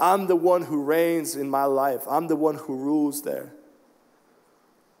 I'm the one who reigns in my life. I'm the one who rules there.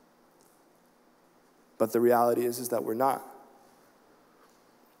 But the reality is that we're not.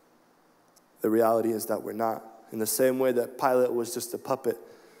 The reality is that we're not. In the same way that Pilate was just a puppet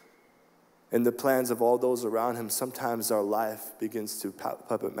in the plans of all those around him, sometimes our life begins to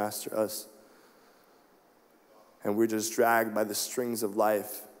puppet master us. And we're just dragged by the strings of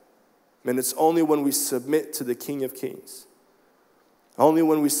life. And it's only when we submit to the King of Kings, only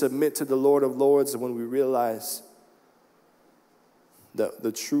when we submit to the Lord of Lords, and when we realize that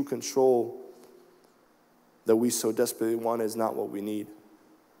the true control that we so desperately want is not what we need,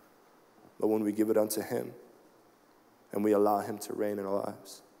 but when we give it unto him and we allow him to reign in our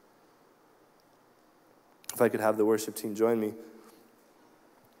lives. If I could have the worship team join me,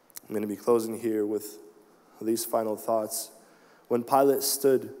 I'm going to be closing here with these final thoughts. When Pilate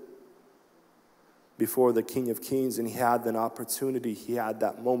stood before the King of Kings and he had an opportunity, he had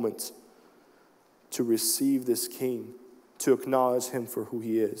that moment to receive this king, to acknowledge him for who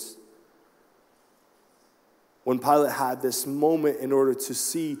he is. When Pilate had this moment in order to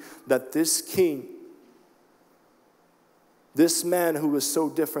see that this king, this man who was so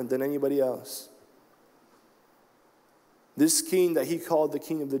different than anybody else, this king that he called the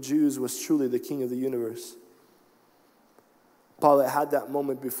King of the Jews was truly the King of the universe. Pilate had that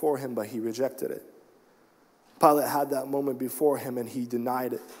moment before him, but he rejected it. Pilate had that moment before him and he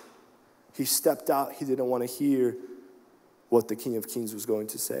denied it. He stepped out. He didn't want to hear what the King of Kings was going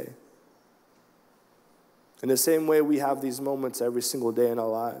to say. In the same way, we have these moments every single day in our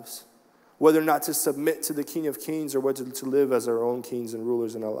lives, whether or not to submit to the King of Kings or whether to live as our own kings and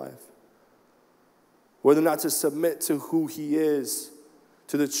rulers in our life. Whether or not to submit to who he is,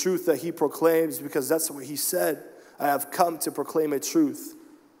 to the truth that he proclaims, because that's what he said. I have come to proclaim a truth.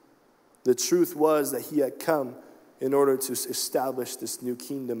 The truth was that he had come in order to establish this new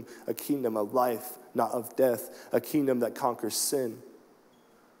kingdom, a kingdom of life, not of death, a kingdom that conquers sin.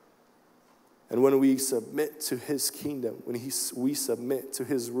 And when we submit to his kingdom, when we submit to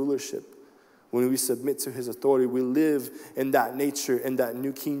his rulership, when we submit to his authority, we live in that nature, in that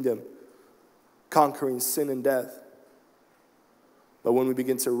new kingdom, conquering sin and death. But when we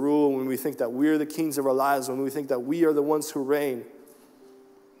begin to rule, when we think that we're the kings of our lives, when we think that we are the ones who reign,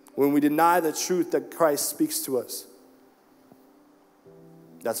 when we deny the truth that Christ speaks to us,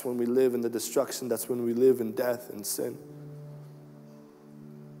 that's when we live in the destruction. That's when we live in death and sin.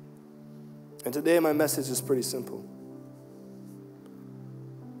 And today my message is pretty simple.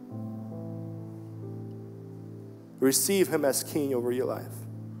 Receive him as king over your life.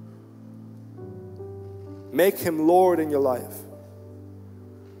 Make him Lord in your life.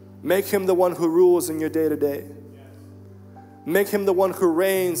 Make him the one who rules in your day-to-day. Make him the one who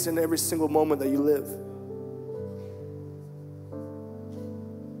reigns in every single moment that you live.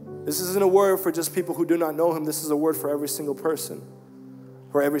 This isn't a word for just people who do not know him. This is a word for every single person,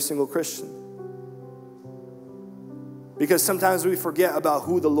 for every single Christian. Because sometimes we forget about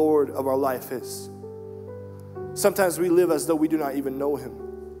who the Lord of our life is. Sometimes we live as though we do not even know him.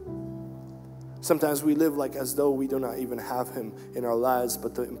 Sometimes we live like as though we do not even have him in our lives.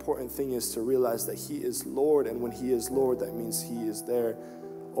 But the important thing is to realize that he is Lord. And when he is Lord, that means he is there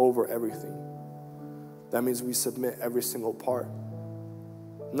over everything. That means we submit every single part.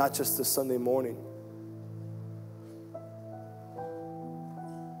 Not just the Sunday morning.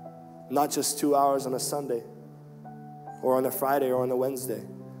 Not just 2 hours on a Sunday. Or on a Friday or on a Wednesday.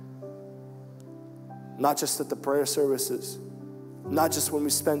 Not just at the prayer services. Not just when we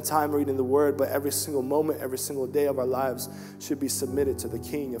spend time reading the Word, but every single moment, every single day of our lives should be submitted to the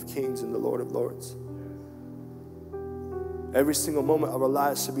King of Kings and the Lord of Lords. Every single moment of our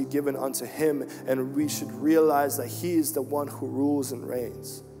lives should be given unto him, and we should realize that he is the one who rules and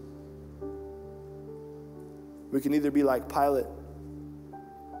reigns. We can either be like Pilate,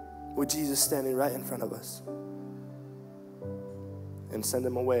 with Jesus standing right in front of us, and send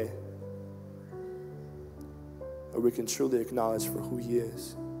him away. Or we can truly acknowledge for who he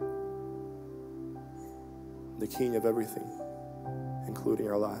is. The King of everything, including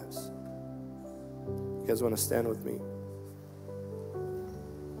our lives. You guys want to stand with me?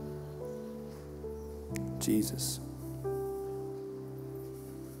 Jesus.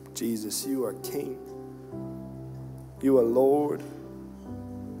 Jesus, you are King. You are Lord.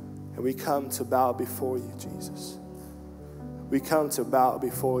 And we come to bow before you, Jesus. We come to bow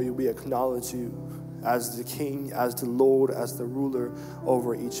before you. We acknowledge you as the King, as the Lord, as the ruler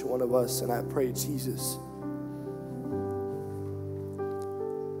over each one of us. And I pray, Jesus,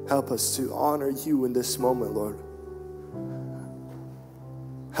 help us to honor you in this moment, Lord.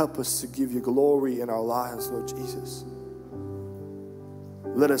 Help us to give you glory in our lives, Lord Jesus.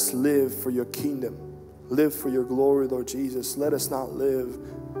 Let us live for your kingdom. Live for your glory, Lord Jesus. Let us not live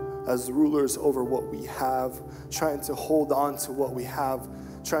as rulers over what we have, trying to hold on to what we have,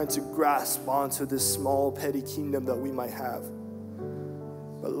 trying to grasp onto this small, petty kingdom that we might have.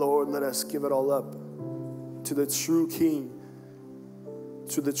 But Lord, let us give it all up to the true King,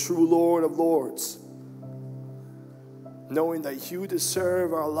 to the true Lord of Lords, knowing that you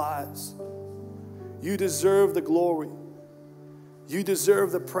deserve our lives. You deserve the glory. You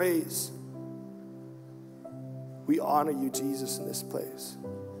deserve the praise. We honor you, Jesus, in this place.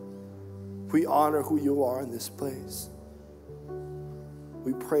 We honor who you are in this place.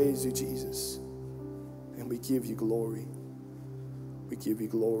 We praise you, Jesus, and we give you glory. We give you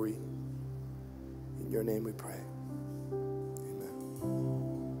glory. In your name we pray. Amen.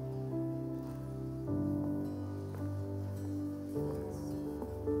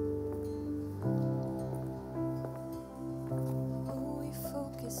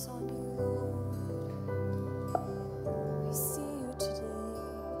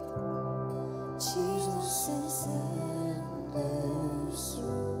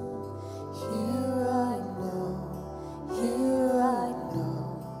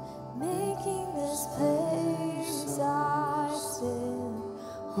 Making this place I stand.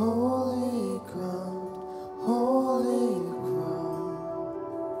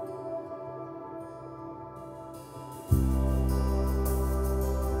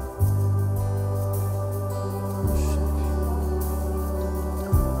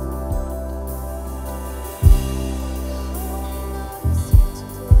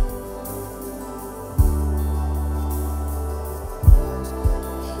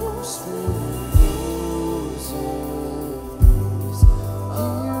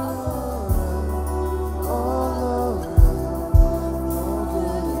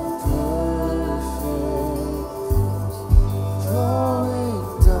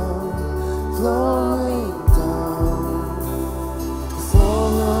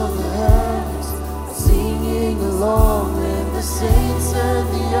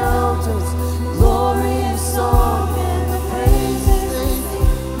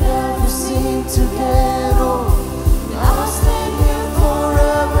 to get old. I'll stand here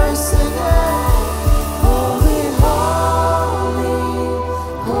forever singing, holy, holy,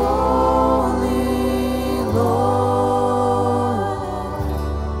 holy Lord,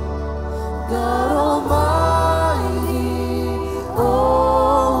 God Almighty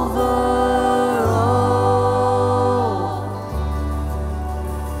over all.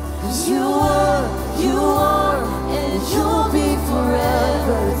 'Cause you are, and you'll be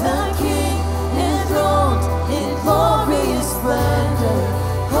forever the King, enthroned in glorious splendor.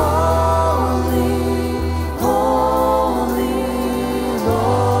 Holy, holy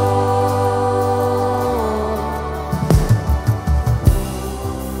Lord.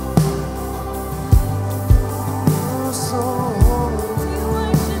 You're so holy. We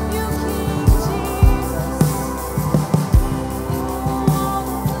worship you, King Jesus.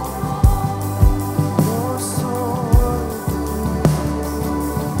 You're so worthy.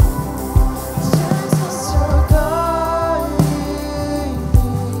 Jesus, you're guiding me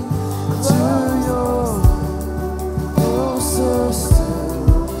to your closest step.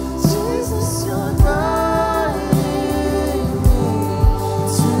 Jesus, you're guiding me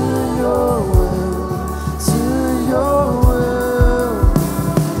to your will, to your will.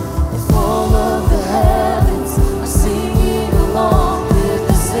 If all of the heavens are singing along with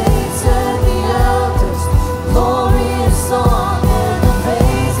the saints and the elders, glorious song and the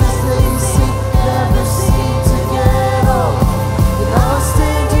praises they sing never seem to get old. And I'll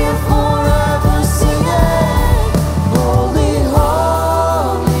stand here forever singing, holy,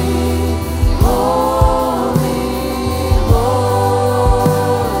 holy, holy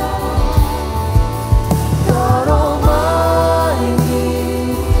Lord, God Almighty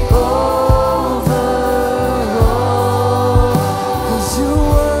over all. 'Cause you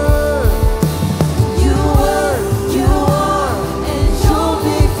were, and you'll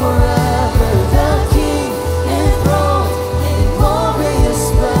be forever the King, enthroned in glorious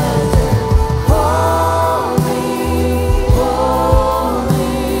splendor. Holy,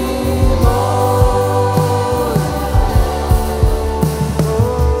 holy Lord.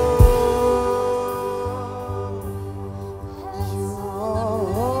 You are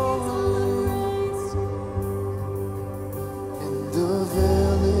holy. And the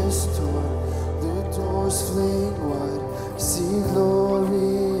veil is torn, the doors fling wide. See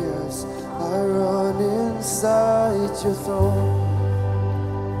glorious, I run inside your throne,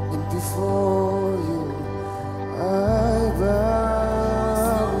 and before you I bow.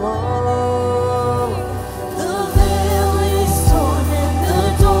 The veil is torn and the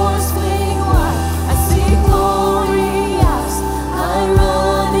doors fling wide. I see glorious, I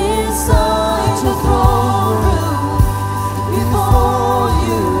run inside your throne room. Before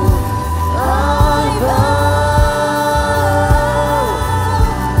you I bow.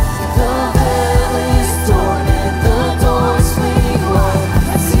 The veil is torn and the doors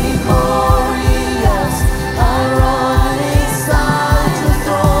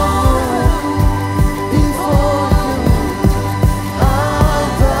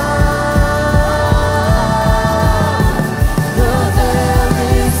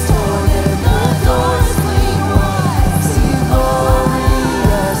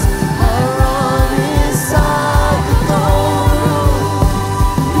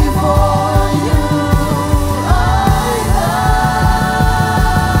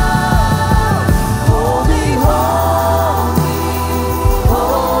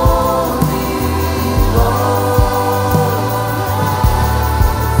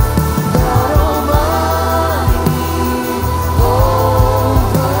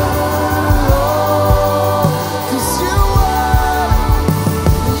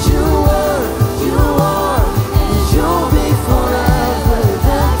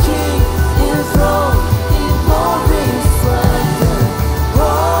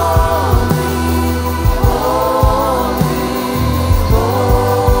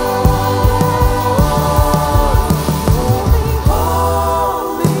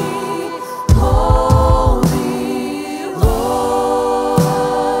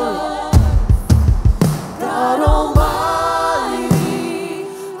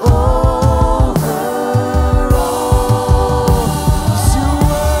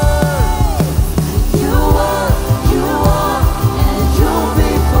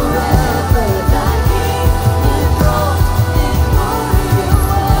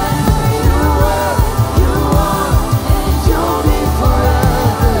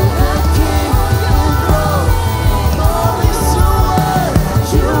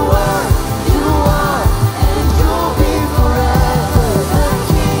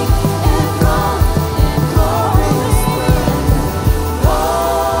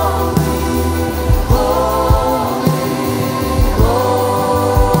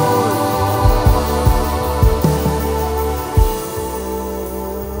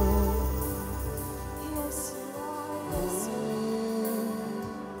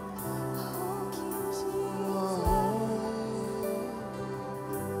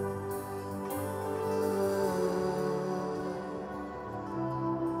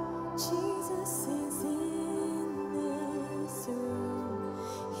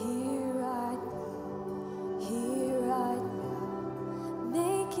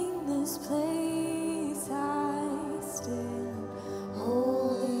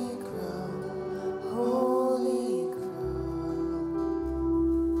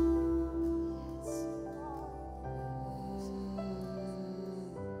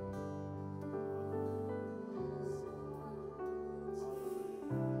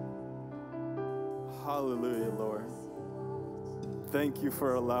Hallelujah, Lord. Thank you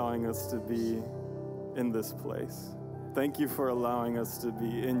for allowing us to be in this place. Thank you for allowing us to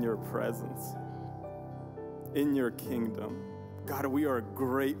be in your presence, in your kingdom. God, we are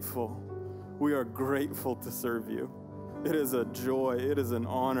grateful. We are grateful to serve you. It is a joy, it is an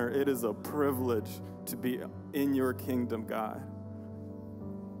honor, it is a privilege to be in your kingdom, God.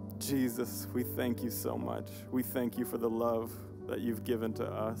 Jesus, we thank you so much. We thank you for the love that you've given to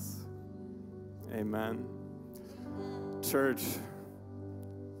us. Amen. Church,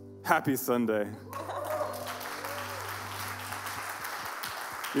 happy Sunday.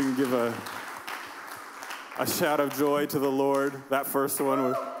 You can give a shout of joy to the Lord. That first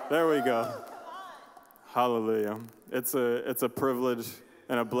one, there we go. Hallelujah. It's a privilege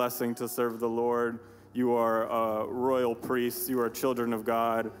and a blessing to serve the Lord. You are royal priests. You are children of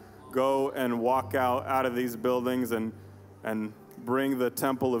God. Go and walk out of these buildings and bring the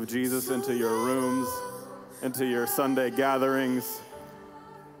temple of Jesus into your rooms, into your Sunday gatherings.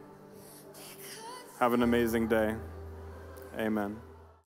 Have an amazing day. Amen.